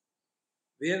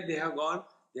 where they have gone?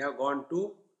 They have gone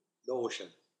to the ocean.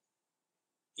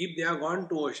 If they have gone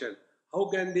to ocean, how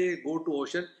can they go to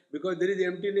ocean? Because there is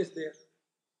emptiness there.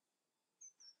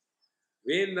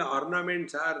 When the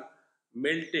ornaments are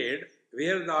melted,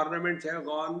 where the ornaments have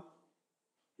gone?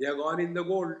 They have gone in the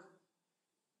gold.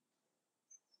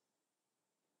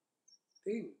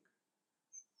 Think.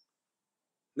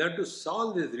 Now to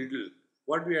solve this riddle,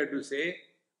 what we have to say?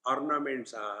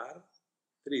 Ornaments are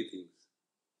three things: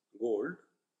 gold,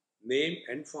 name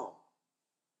and form.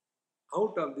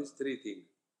 Out of these three things,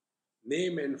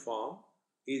 name and form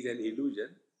is an illusion,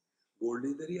 gold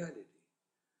is the reality.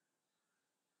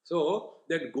 So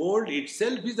that gold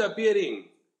itself is appearing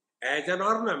as an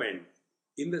ornament.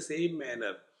 In the same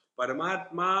manner,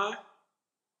 Paramatma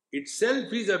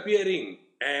itself is appearing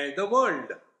as the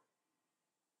world.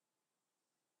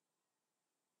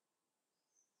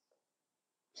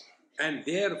 And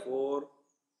therefore,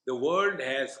 the world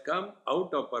has come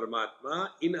out of Paramatma.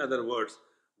 In other words,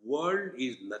 world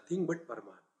is nothing but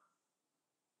Paramatma.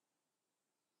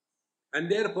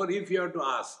 And therefore, if you have to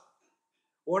ask,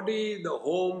 what is the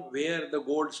home where the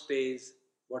gold stays?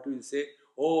 What will say?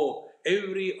 Oh,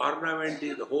 every ornament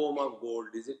is the home of gold,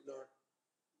 is it not?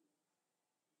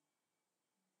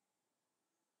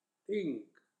 Think.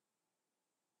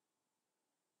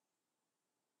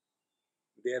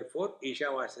 Therefore,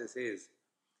 Ishavasya says,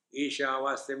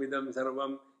 Ishavasyamidam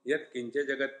sarvam yat kincha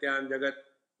jagatyam jagat.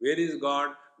 Where is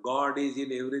God? God is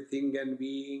in everything and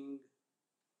being.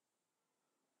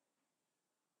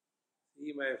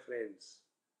 See, my friends,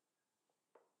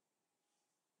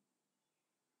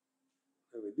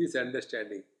 with this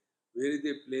understanding, where is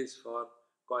the place for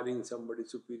calling somebody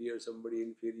superior, somebody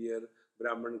inferior,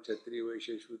 Brahman, Kshatriya,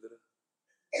 Vaishya, Shudra?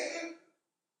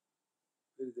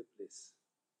 Where is the place?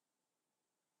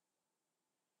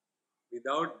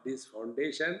 Without this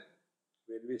foundation,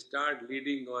 when we start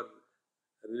leading our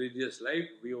religious life,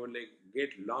 we only get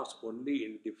lost only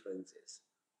in differences.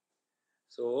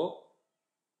 So,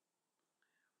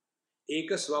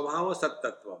 Eka Swabhava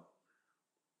Sattattvam.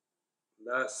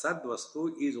 The Sad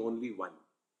Vastu is only one.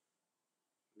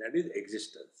 That is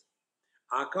existence.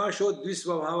 Akasho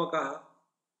Dvisvabhavakaha.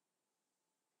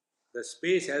 The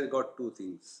space has got two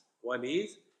things. One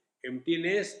is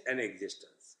emptiness and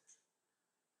existence.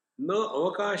 Na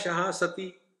avakashaha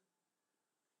sati.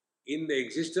 In the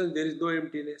existence there is no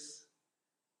emptiness.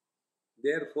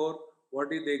 Therefore,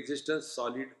 what is the existence?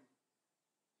 Solid.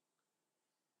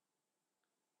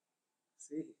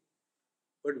 See?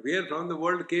 But where from the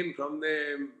world came? From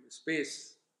the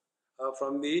space,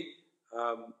 from the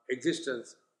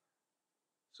existence.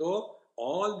 So,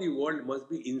 all the world must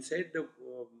be inside the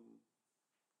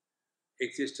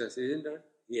existence, isn't it?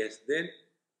 Yes, then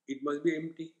it must be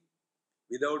empty.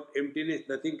 Without emptiness,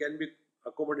 nothing can be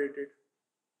accommodated.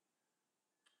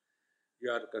 You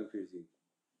are confusing.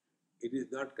 It is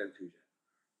not confusion.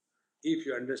 If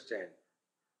you understand,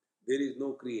 there is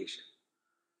no creation.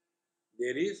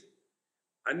 There is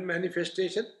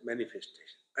unmanifestation,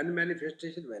 manifestation.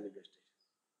 Unmanifestation, manifestation.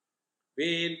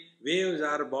 When waves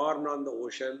are born on the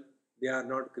ocean, they are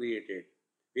not created.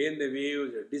 When the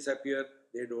waves disappear,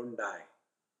 they don't die.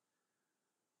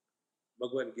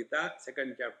 Bhagavad Gita,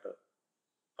 2nd chapter.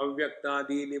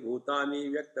 Avyaktadini bhutani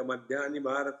vyakta madhyani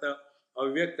bharata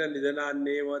avyakta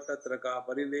nidhananyeva tatraka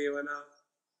paridevana.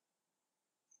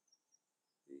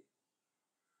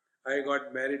 I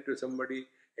got married to somebody,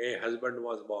 a husband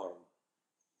was born.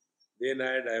 Then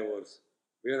I divorced.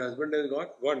 Your husband has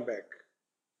gone back.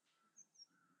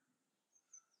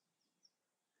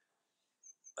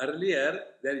 Earlier,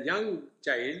 their young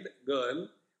child, girl,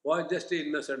 was just an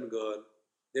innocent girl.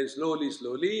 Then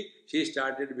slowly, she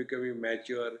started becoming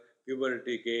mature,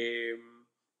 puberty came,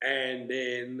 and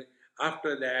then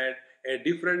after that, a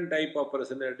different type of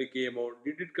personality came out.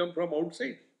 Did it come from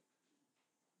outside?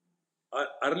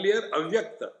 Earlier,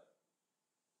 avyakta.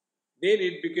 Then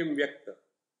it became vyakta.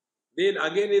 Then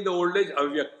again in the old age,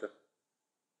 avyakta.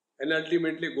 And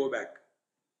ultimately go back.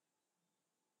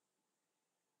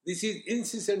 This is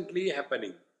incessantly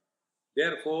happening.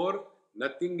 Therefore,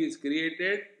 nothing is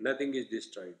created, nothing is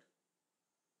destroyed.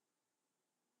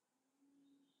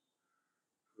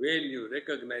 When you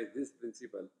recognize this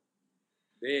principle,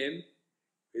 then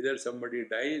whether somebody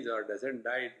dies or doesn't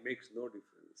die, it makes no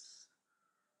difference.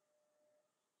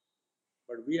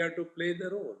 But we have to play the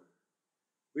role.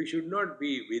 We should not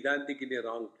be Vedantic in a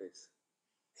wrong place.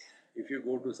 If you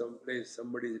go to some place,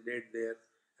 somebody is dead there,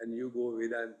 and you go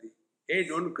Vedanti. Hey,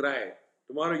 don't cry.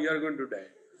 Tomorrow you are going to die.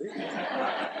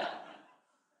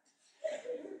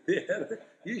 There,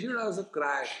 you should also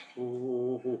cry.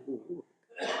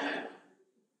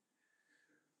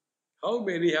 How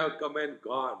many have come and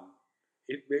gone?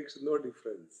 It makes no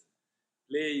difference.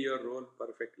 Play your role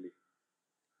perfectly.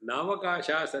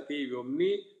 Navakasha sati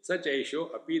vyomni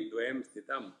sachaisho api dvayam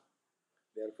sthitam.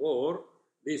 Therefore,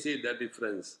 this is the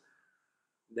difference.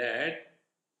 That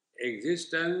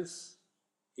existence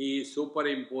is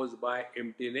superimposed by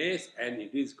emptiness and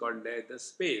it is called as the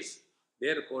space.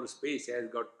 Therefore, space has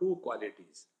got two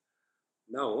qualities.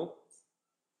 Now,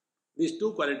 these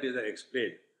two qualities are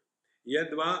explained.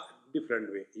 Yadva, different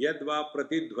way. Yadva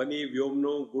pratidhvani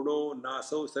vyomno guno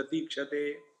naso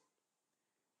satikshate.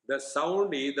 The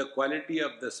sound is the quality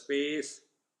of the space.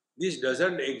 This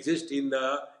doesn't exist in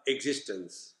the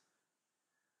existence.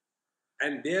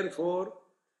 And therefore,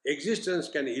 existence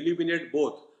can eliminate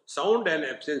both sound and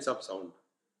absence of sound.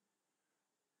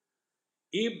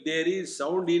 If there is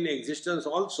sound in existence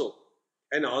also,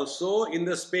 and also in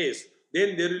the space,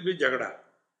 then there will be jagada.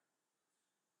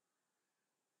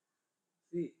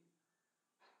 See?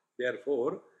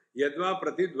 Therefore, yadva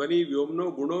pratidhvani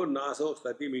vyomno guno naso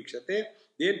sati mikshate,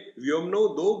 then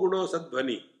vyomno do guno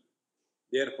sadhvani.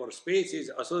 Therefore, space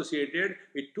is associated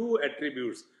with two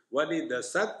attributes. One is the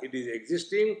sat, it is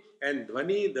existing, and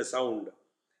dhvani, the sound.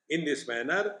 In this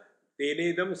manner,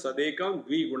 tenedam sadekam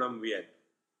dvigunam vyat.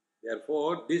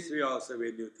 Therefore, this way also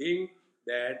when you think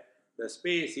that the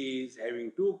space is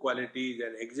having two qualities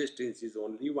and existence is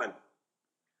only one.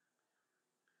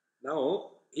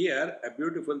 Now, here a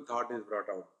beautiful thought is brought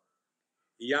out.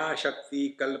 Ya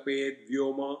shakti kalpet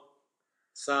vyoma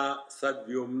sa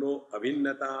sadvyomno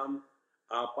abhinnatam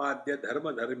apadya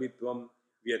dharma dharmitvam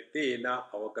vyattena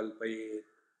avakalpayet.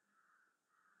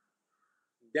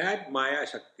 That Maya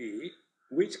Shakti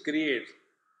which creates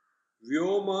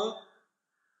vyoma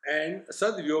and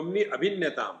sadvyomni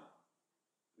abhinnatam,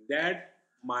 that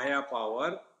Maya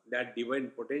power, that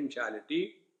divine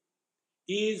potentiality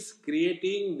is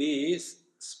creating this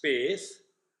space.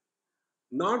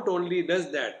 Not only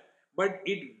does that, but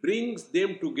it brings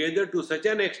them together to such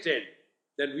an extent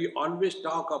that we always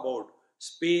talk about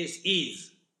space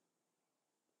is.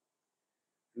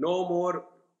 No more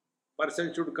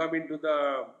person should come into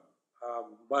the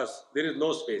bus. There is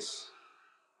no space.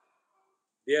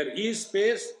 There is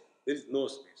space, there is no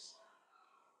space.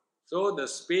 So the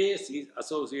space is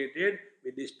associated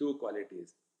with these two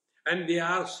qualities. And they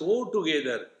are so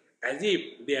together as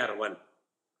if they are one.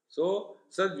 So,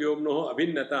 sadvyomnoho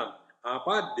abhinnatam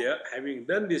apadya, having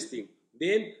done this thing,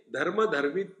 then dharma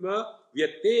dharmitva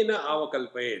vyattena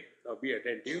avakalpayet. Now be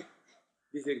attentive.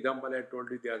 This example I told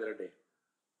you the other day.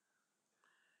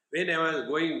 When I was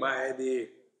going by the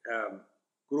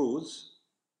cruise,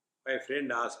 my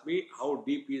friend asked me how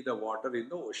deep is the water in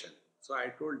the ocean. So I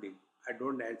told him, I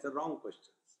don't answer wrong questions.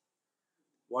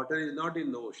 Water is not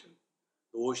in the ocean.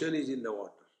 The ocean is in the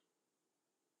water.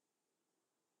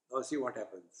 Now see what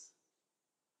happens.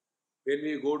 When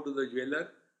we go to the jeweler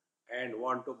and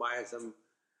want to buy some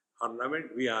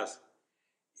ornament, we ask,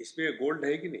 इसमें gold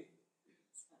है कि नहीं?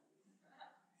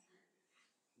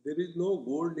 There is no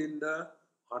gold in the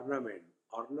ornament.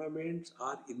 Ornaments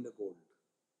are in the gold.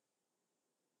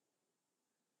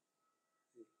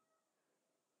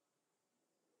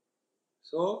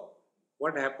 So,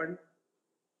 what happened?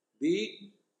 The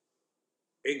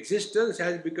existence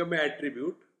has become an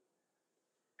attribute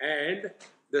and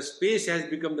the space has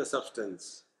become the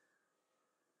substance.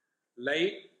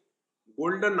 Like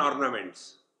golden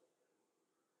ornaments.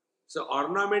 So,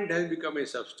 ornament has become a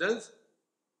substance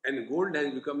and gold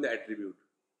has become the attribute.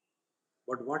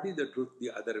 But what is the truth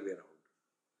the other way around?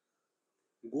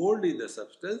 Gold is the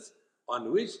substance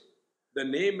on which the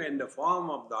name and the form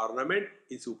of the ornament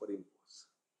is superimposed.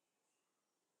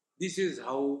 This is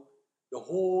how the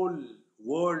whole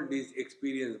world is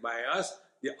experienced by us,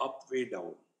 the up way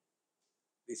down.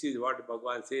 This is what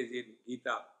Bhagavan says in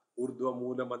Gita, Urdhva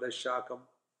Moola Madashakam.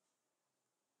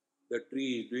 The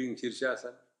tree is doing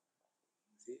Shirshasana.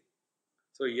 See?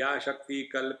 So, Ya Shakti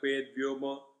Kalpet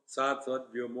Vyoma Sat Svat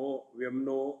Vyomo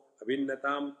Vyamno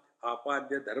Abhinnatam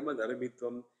Apadya Dharma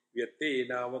Dharmitvam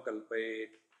Vyattena Avakalpayet.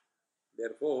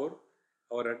 Therefore,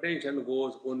 our attention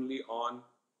goes only on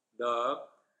the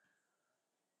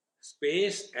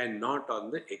space and not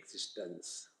on the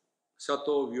existence.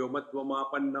 Sato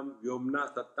vyomatvamapannam vyomna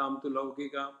sattam tu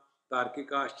laukika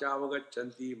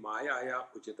tarkikashchavagachanti mayaya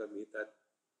uchitam hitat.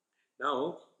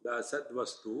 Now, the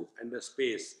Sadvastu and the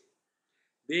space,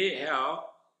 they have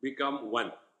become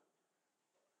one.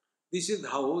 This is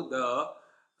how the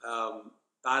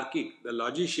Tarkic, the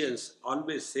logicians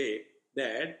always say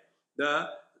that the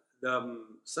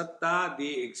Satta,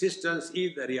 the existence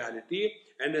is the reality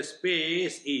and the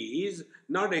space is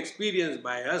not experienced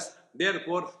by us,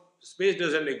 therefore space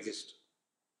doesn't exist.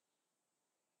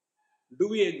 Do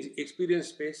we experience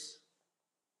space?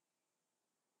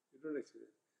 We don't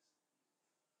experience.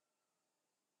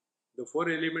 The four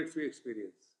elements we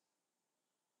experience.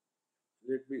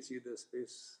 Let me see the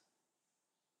space.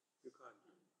 You can't.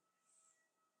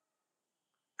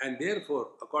 And therefore,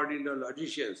 according to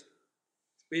logicians,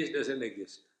 space doesn't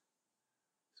exist.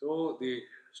 So the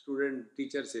student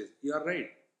teacher says, you are right.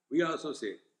 We also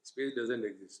say, Space doesn't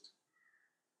exist.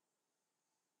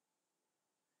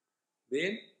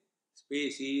 Then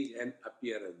space is an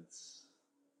appearance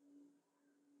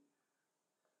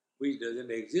which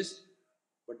doesn't exist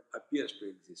but appears to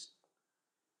exist.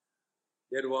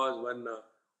 There was one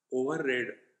overread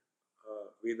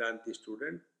Vedanti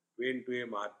student went to a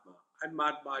Mahatma, and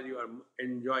Mahatma, you are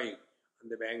enjoying on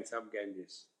the banks of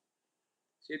Ganges,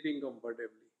 sitting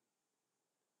comfortably.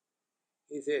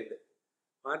 He said,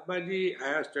 Mahatma ji, I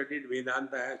have studied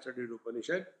Vedanta, I have studied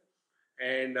Upanishad,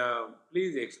 and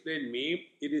please explain me.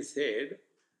 It is said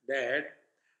that,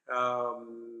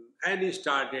 and he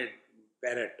started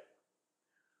parrot.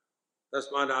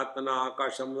 Tasmad Atmana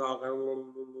Akasham.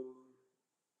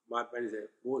 Mahatma ji said,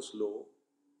 go slow.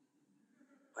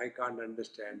 I can't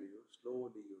understand you.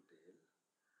 Slowly you tell.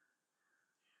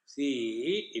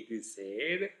 See, it is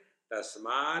said,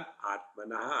 Tasmad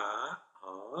Atmanaha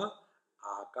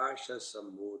Akasha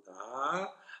Sambhuta.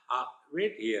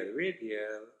 Wait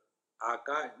here.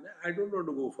 Akash. I don't want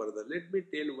to go further. Let me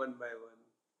tell one by one.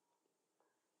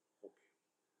 Okay.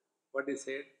 What is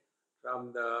said?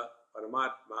 From the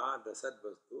Paramatma, the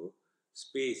Sadvastu,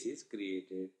 space is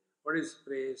created. What is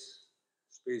space?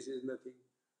 Space is nothing.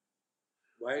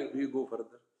 Why do you go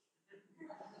further?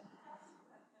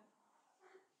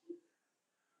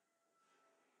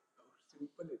 How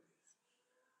simple it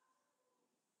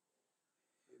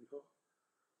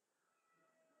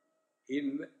is.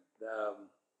 In the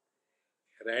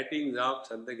writings of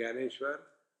Santa Gyaneshwar,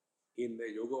 in the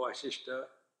Yoga Vasishta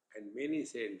and many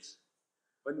saints,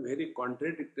 one very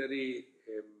contradictory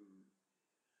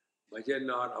bhajan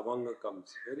or abhanga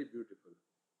comes, very beautiful.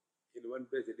 In one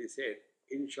place it is said,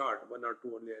 in short, one or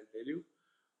two only I'll tell you.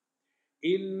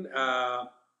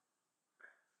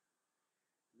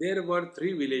 There were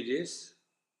 3 villages,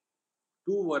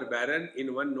 2 were barren,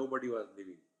 in one nobody was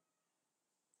living.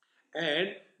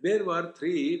 And there were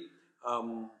 3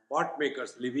 pot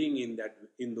makers living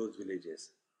in those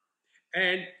villages.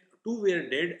 And 2 were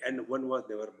dead and 1 was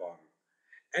never born.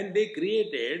 And they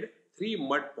created 3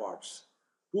 mud pots.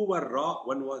 2 were raw,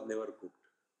 1 was never cooked.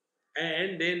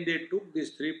 And then they took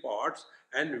these 3 pots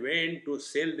and went to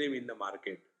sell them in the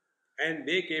market. And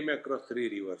they came across 3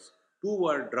 rivers. 2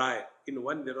 were dry, in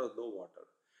one there was no water.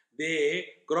 They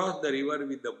crossed the river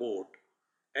with the boat.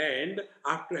 And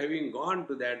after having gone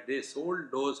to that, they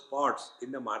sold those pots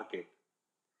in the market.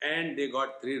 And they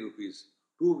got 3 rupees.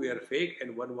 2 were fake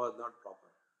and 1 was not proper.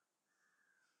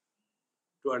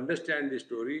 To understand the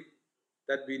story,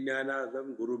 Tad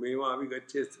Vinyanadam Guru Meva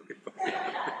Avigacche.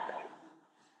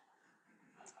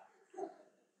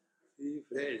 See,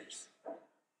 friends,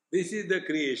 this is the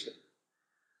creation.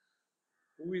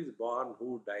 Who is born,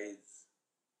 who dies.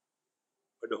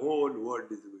 But the whole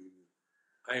world is going.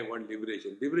 I want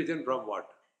liberation. Liberation from what?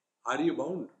 Are you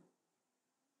bound?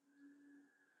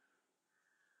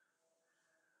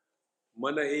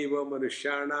 Mana eva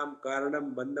manushyanam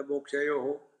karanam bandha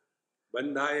mokshayoho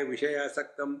bandhaya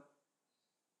vishayasaktam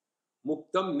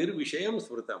muktam nirvishayam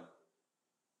smrutam.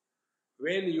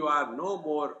 When you are no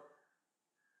more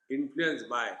influenced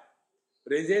by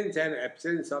presence and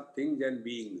absence of things and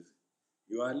beings,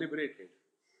 you are liberated.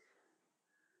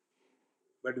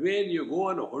 But when you go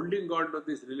on holding on to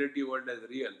this relative world as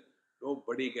real,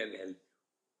 nobody can help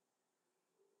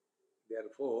you.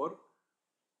 Therefore,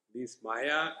 this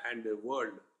Maya and the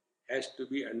world has to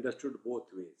be understood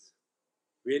both ways.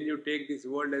 When you take this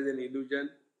world as an illusion,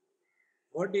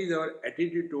 what is our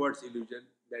attitude towards illusion?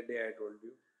 That day I told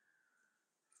you.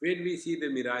 When we see the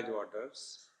mirage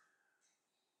waters,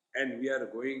 and we are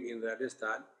going in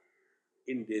Rajasthan,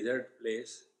 in desert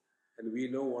place, and we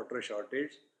know water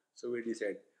shortage, so we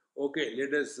decide, okay,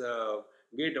 let us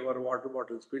get our water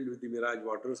bottles filled with the mirage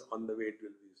waters, on the way it will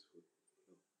be useful.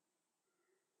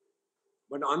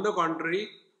 But on the contrary,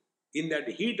 in that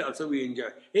heat also we enjoy.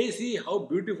 Hey, see how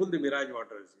beautiful the mirage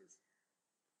waters is.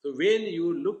 So when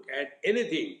you look at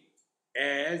anything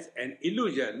as an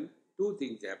illusion, 2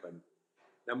 things happen.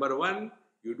 Number 1,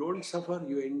 you don't suffer,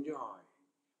 you enjoy.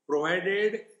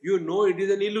 Provided you know it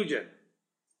is an illusion.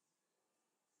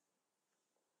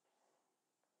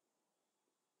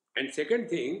 And second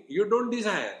thing, you don't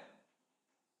desire.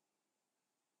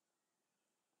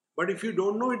 But if you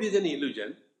don't know it is an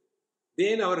illusion,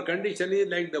 then our condition is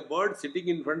like the bird sitting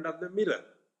in front of the mirror.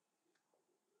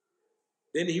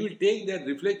 Then he will take that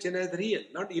reflection as real,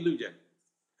 not illusion.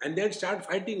 And then start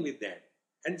fighting with that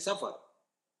and suffer.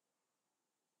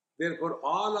 Therefore,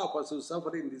 all of us who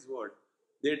suffer in this world,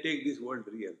 they take this world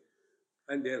real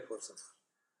and therefore suffer.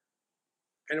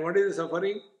 And what is the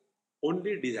suffering?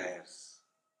 Only desires.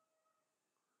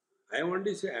 I want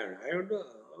this, I want to.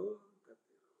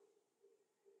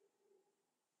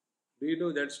 We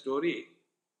know that story.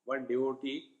 One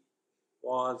devotee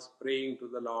was praying to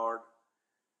the Lord,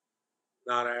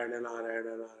 Narayana,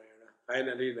 Narayana, Narayana.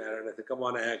 Finally, Narayana said, "Come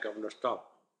on, I have come. No, stop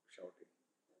shouting.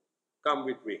 Come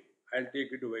with me. I'll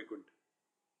take you to Vaikuntha."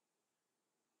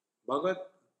 Bhagat,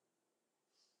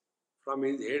 from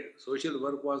his head, social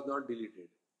work was not deleted.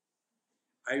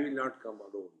 I will not come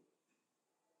alone.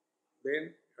 Then,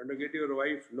 you want to get your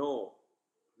wife? No.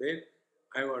 Then,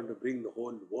 I want to bring the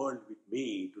whole world with me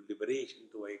to liberation,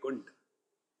 to Vaikuntha.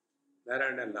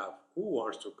 Narayana laughed. Who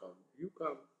wants to come? You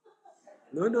come.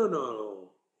 No, no, no, no.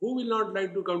 Who will not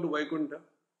like to come to Vaikuntha?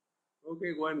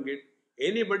 Okay, go and get.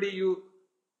 Anybody you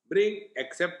bring,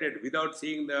 accepted without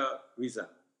seeing the visa.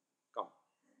 Come.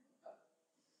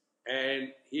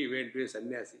 And he went to a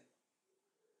sannyasi.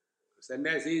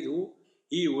 Sannyasi is who?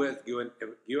 He who has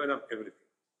given up everything.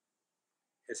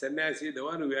 A sannyasi, the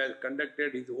one who has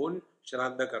conducted his own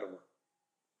shraddha karma.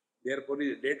 Therefore, he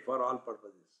is dead for all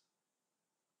purposes.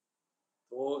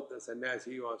 So the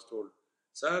sannyasi was told,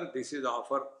 "Sir, this is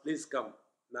offer, please come.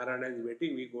 Narayana is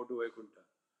waiting, we go to Vaikuntha."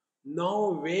 No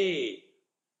way!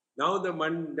 Now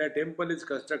the temple is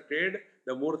constructed,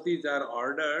 the murtis are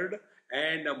ordered,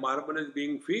 and a marble is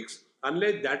being fixed.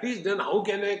 Unless that is done, how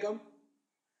can I come?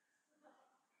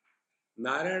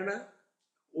 Narayana,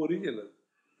 original.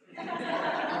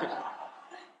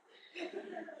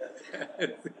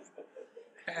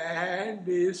 And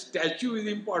the statue is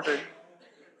important.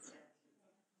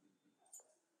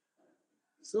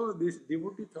 So this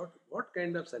devotee thought, what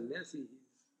kind of sannyasi he is?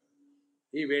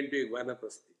 He went to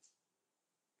Vanaprasthi.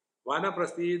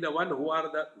 Vanaprasthi is the one who are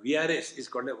the VRS, is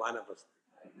called a Vanaprasthi.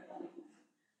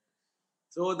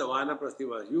 So the Vanaprasthi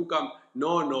was, you come.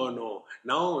 No, no, no.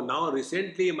 Now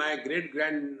recently my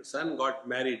great-grandson got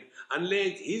married.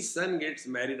 Unless his son gets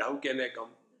married, how can I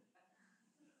come?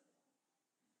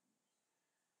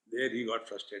 There he got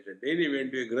frustrated. Then he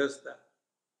went to a Grihastha.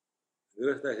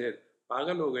 Grihastha said,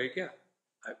 "Pagal ho gaye kya?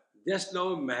 I just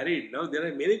now married. Now there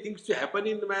are many things to happen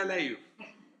in my life."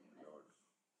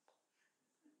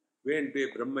 Went to a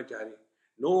brahmachari.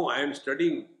 "No, I am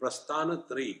studying Prasthana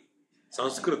 3,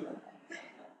 Sanskrit."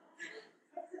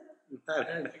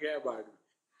 Narayana gaya baad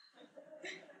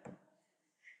mein.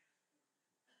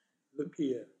 Look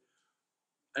here.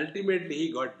 Ultimately he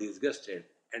got disgusted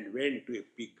and went to a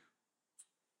pig.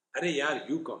 "Arey yaar,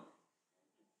 you come."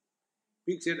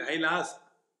 Pig said, "I'll ask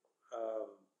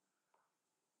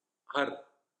her."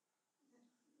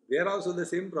 They are also the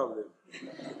same problem.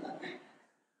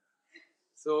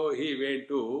 So he went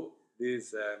to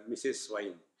this Mrs.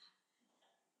 Swine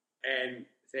and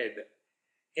said,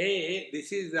 "Hey, this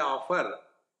is the offer.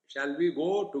 Shall we go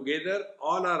together?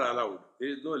 All are allowed.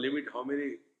 There is no limit how many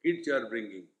kids you are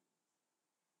bringing.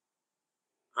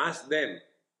 Ask them,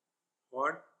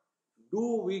 what? Do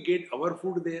we get our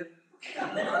food there?"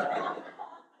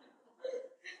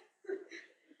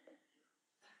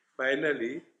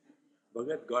 Finally,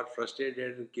 Bhagat got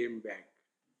frustrated and came back.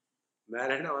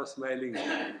 Narayana was smiling.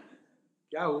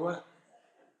 Kya hua?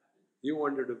 You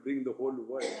wanted to bring the whole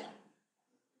world.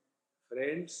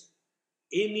 Friends,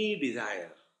 any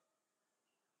desire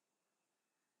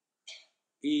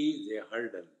is a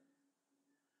hurdle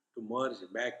to merge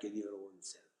back in your own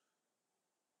self.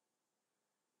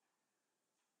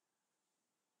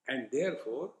 And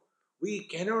therefore, we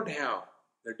cannot have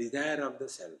the desire of the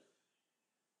self.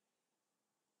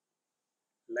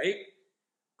 Like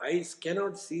eyes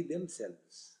cannot see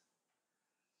themselves.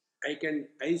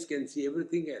 Eyes can see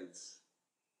everything else.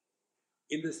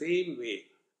 In the same way,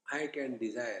 I can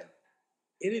desire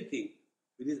anything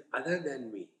which is other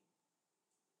than me.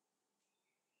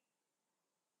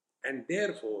 And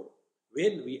therefore,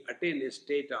 when we attain a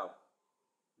state of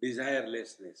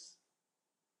desirelessness,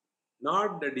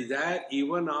 not the desire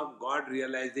even of God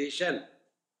realization,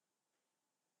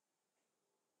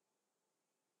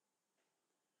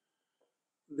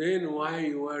 then why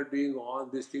you are doing all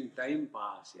this thing? Time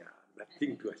pass, yeah,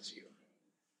 nothing to achieve.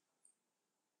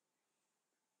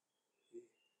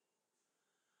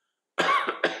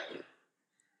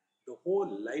 The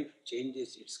whole life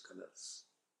changes its colors.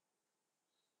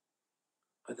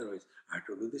 Otherwise, I have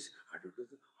to do this, I have to do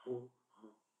this,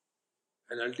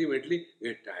 and ultimately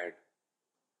get tired.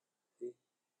 See?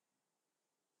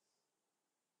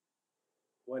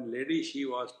 One lady, she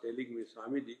was telling me,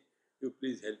 "Swamiji, you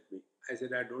please help me." I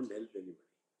said, "I don't help anybody.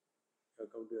 You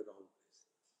have come to the wrong place."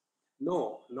 "No,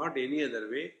 not any other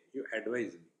way. You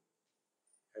advise me."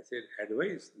 I said,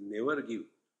 "Advice? Never give."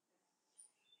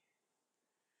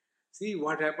 See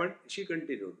what happened? She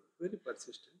continued, very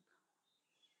persistent.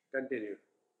 Continued.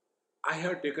 "I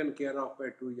have taken care of my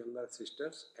two younger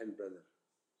sisters and brother.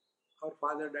 Our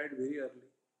father died very early.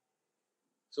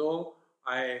 So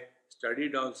I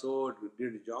studied also,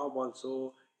 did job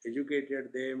also,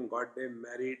 educated them, got them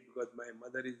married because my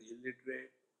mother is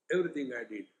illiterate. Everything I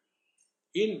did.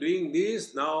 In doing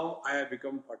this, now I have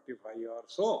become 45 or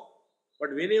so.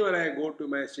 But whenever I go to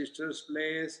my sister's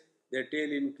place, they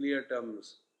tell in clear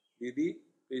terms, Didi,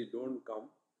 please don't come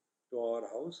to our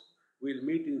house. We'll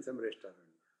meet in some restaurant.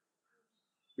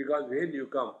 Because when you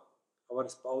come, our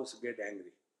spouse get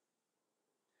angry.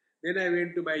 Then I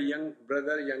went to my young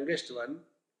brother, youngest one,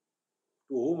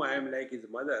 to whom I am like his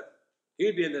mother.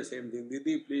 He did the same thing.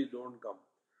 Didi, please don't come.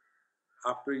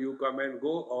 After you come and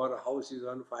go, our house is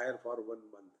on fire for 1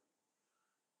 month.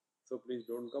 So please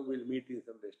don't come. We'll meet in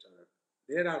some restaurant.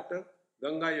 Thereafter,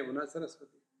 Ganga, Yamuna,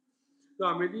 Saraswati. So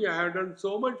Amiji, I have done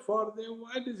so much for them.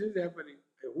 Why this is happening?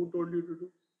 Who told you to do?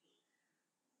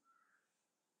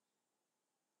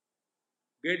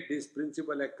 Get this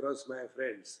principle across, my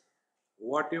friends.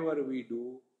 Whatever we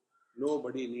do,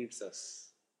 nobody needs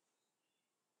us.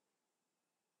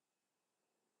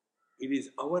 It is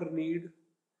our need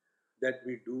that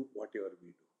we do whatever we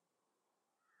do.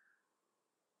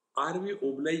 Are we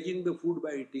obliging the food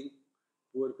by eating?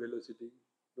 Poor fellow sitting.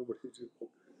 Nobody is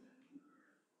obliging.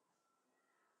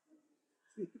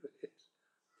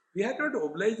 We are not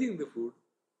obliging the food.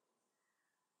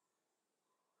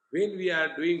 When we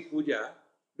are doing puja,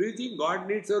 do you think God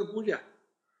needs our puja?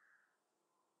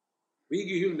 We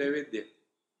give him naivedya.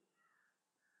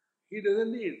 He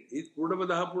doesn't need. He's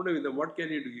Purnamadaha Purnavidam. What can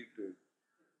you do to him?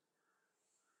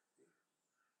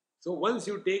 So once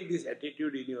you take this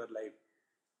attitude in your life,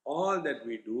 all that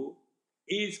we do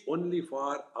is only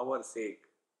for our sake.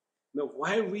 Now,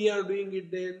 why we are doing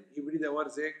it then, if it is our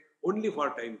sake? Only for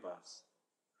time pass.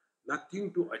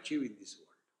 Nothing to achieve in this world.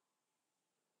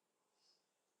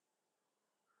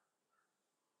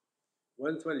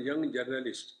 Once one young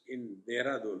journalist in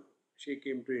Dehradun, she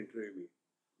came to interview me.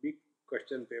 Big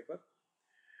question paper.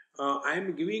 I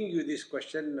am giving you this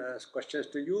questions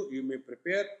to you. You may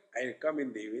prepare. I will come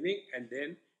in the evening and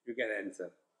then you can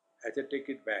answer. I said, take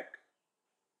it back.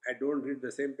 I don't read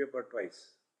the same paper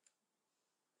twice.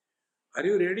 Are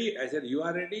you ready? I said, you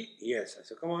are ready? Yes. I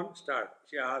said, come on, start.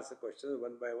 She asked the questions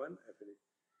one by one. I finished.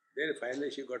 Then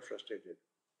finally she got frustrated.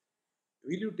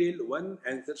 Will you tell one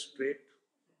answer straight?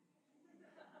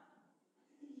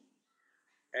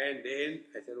 And then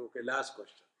I said, okay, last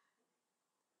question.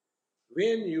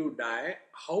 When you die,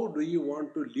 how do you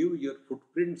want to leave your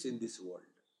footprints in this world?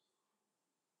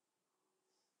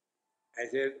 I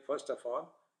said, first of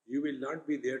all, you will not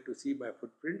be there to see my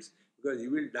footprints because you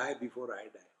will die before I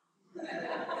die.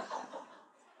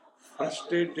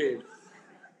 Frustrated.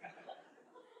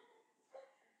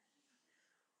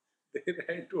 Then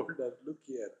I told her, look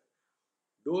here,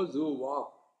 those who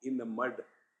walk in the mud,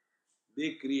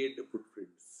 they create the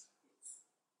footprints.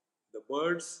 The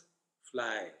birds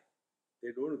fly,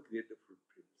 they don't create the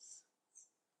footprints.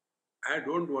 I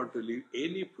don't want to leave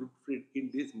any footprint in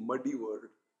this muddy world.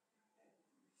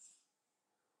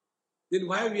 Then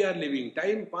why we are living?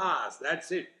 Time pass,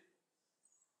 that's it.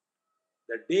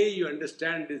 The day you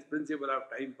understand this principle of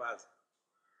time pass,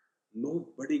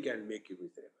 nobody can make you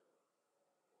miserable.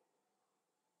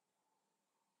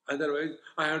 Otherwise,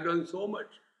 I have done so much.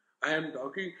 I am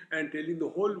talking and telling the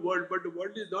whole world, but the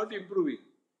world is not improving.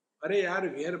 Arey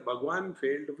yaar, where Bhagwan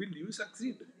failed, will you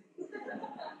succeed?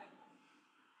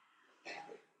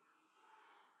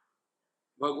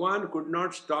 Bhagwan could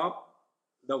not stop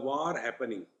the war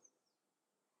happening.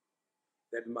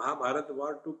 That Mahabharata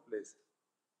war took place.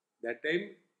 That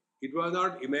time, it was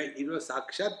not, it was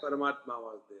Sakshat Paramatma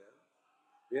was there,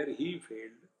 where he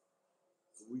failed.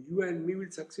 You and me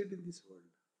will succeed in this world.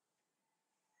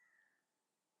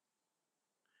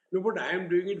 No, but I am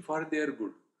doing it for their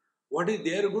good. What is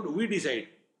their good? We decide.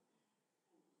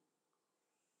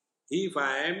 If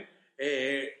I am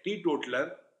a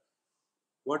teetotaler,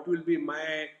 what will be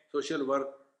my social work?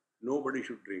 Nobody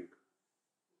should drink.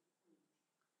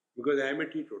 Because I am a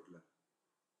teetotaler.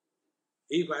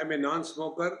 If I am a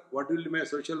non-smoker, what will be my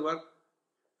social work?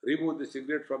 Remove the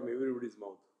cigarette from everybody's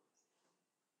mouth.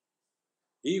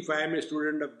 If I am a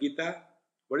student of Gita,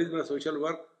 what is my social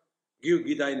work? Give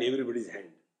Gita in everybody's hand.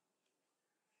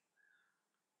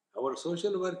 Our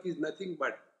social work is nothing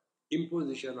but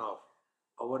imposition of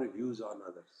our views on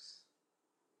others.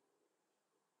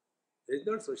 It is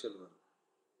not social work.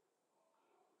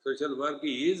 Social work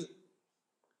is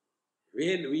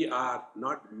when we are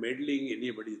not meddling in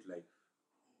anybody's life.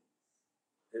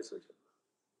 That is social work.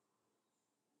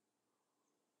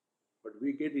 But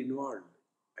we get involved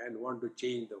and want to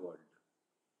change the world.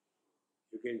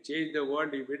 You can change the world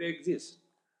if it exists.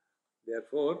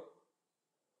 Therefore,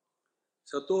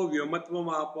 सतो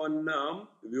व्योमत्वमापन्नं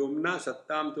व्योमना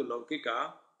सत्तां तु लौकिका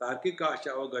तार्किकाश्च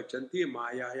अवगच्छन्ति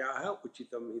मायायाः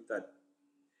उचितं हि तत्.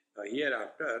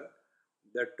 Hereafter,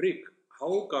 the trick,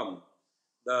 how come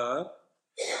the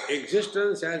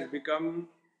existence has become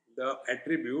the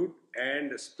attribute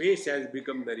and space has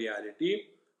become the reality,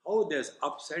 how this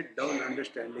upside down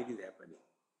understanding is happening.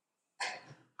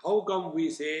 How come we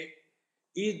say,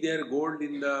 is there gold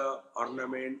in the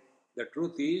ornament? The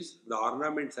truth is, the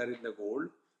ornaments are in the gold,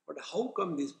 but how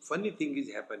come this funny thing is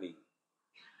happening?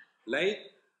 Like,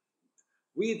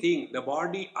 we think the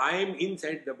body, I am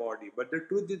inside the body, but the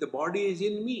truth is, the body is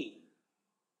in me.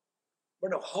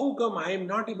 But how come I am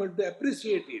not able to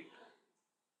appreciate it?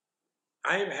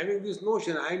 I am having this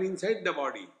notion, I am inside the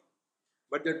body.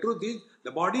 But the truth is,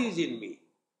 the body is in me.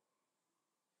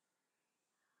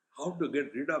 How to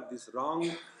get rid of this wrong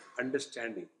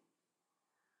understanding?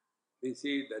 This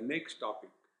is the next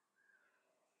topic.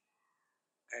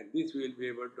 And this we will be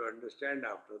able to understand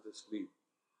after the sleep.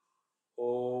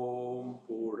 Om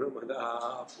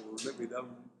Purnamada Purnamidam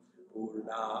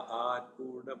Purnaat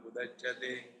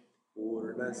Purnamudachyate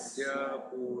Purnasya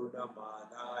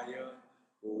Purnamadaya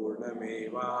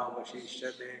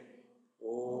Purnamevavashishyate.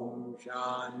 Om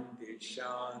Shanti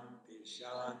Shanti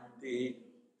Shanti.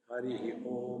 Hari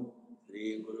Om. Shri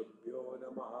Gurubhyo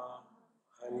Namaha.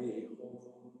 Hari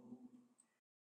Om.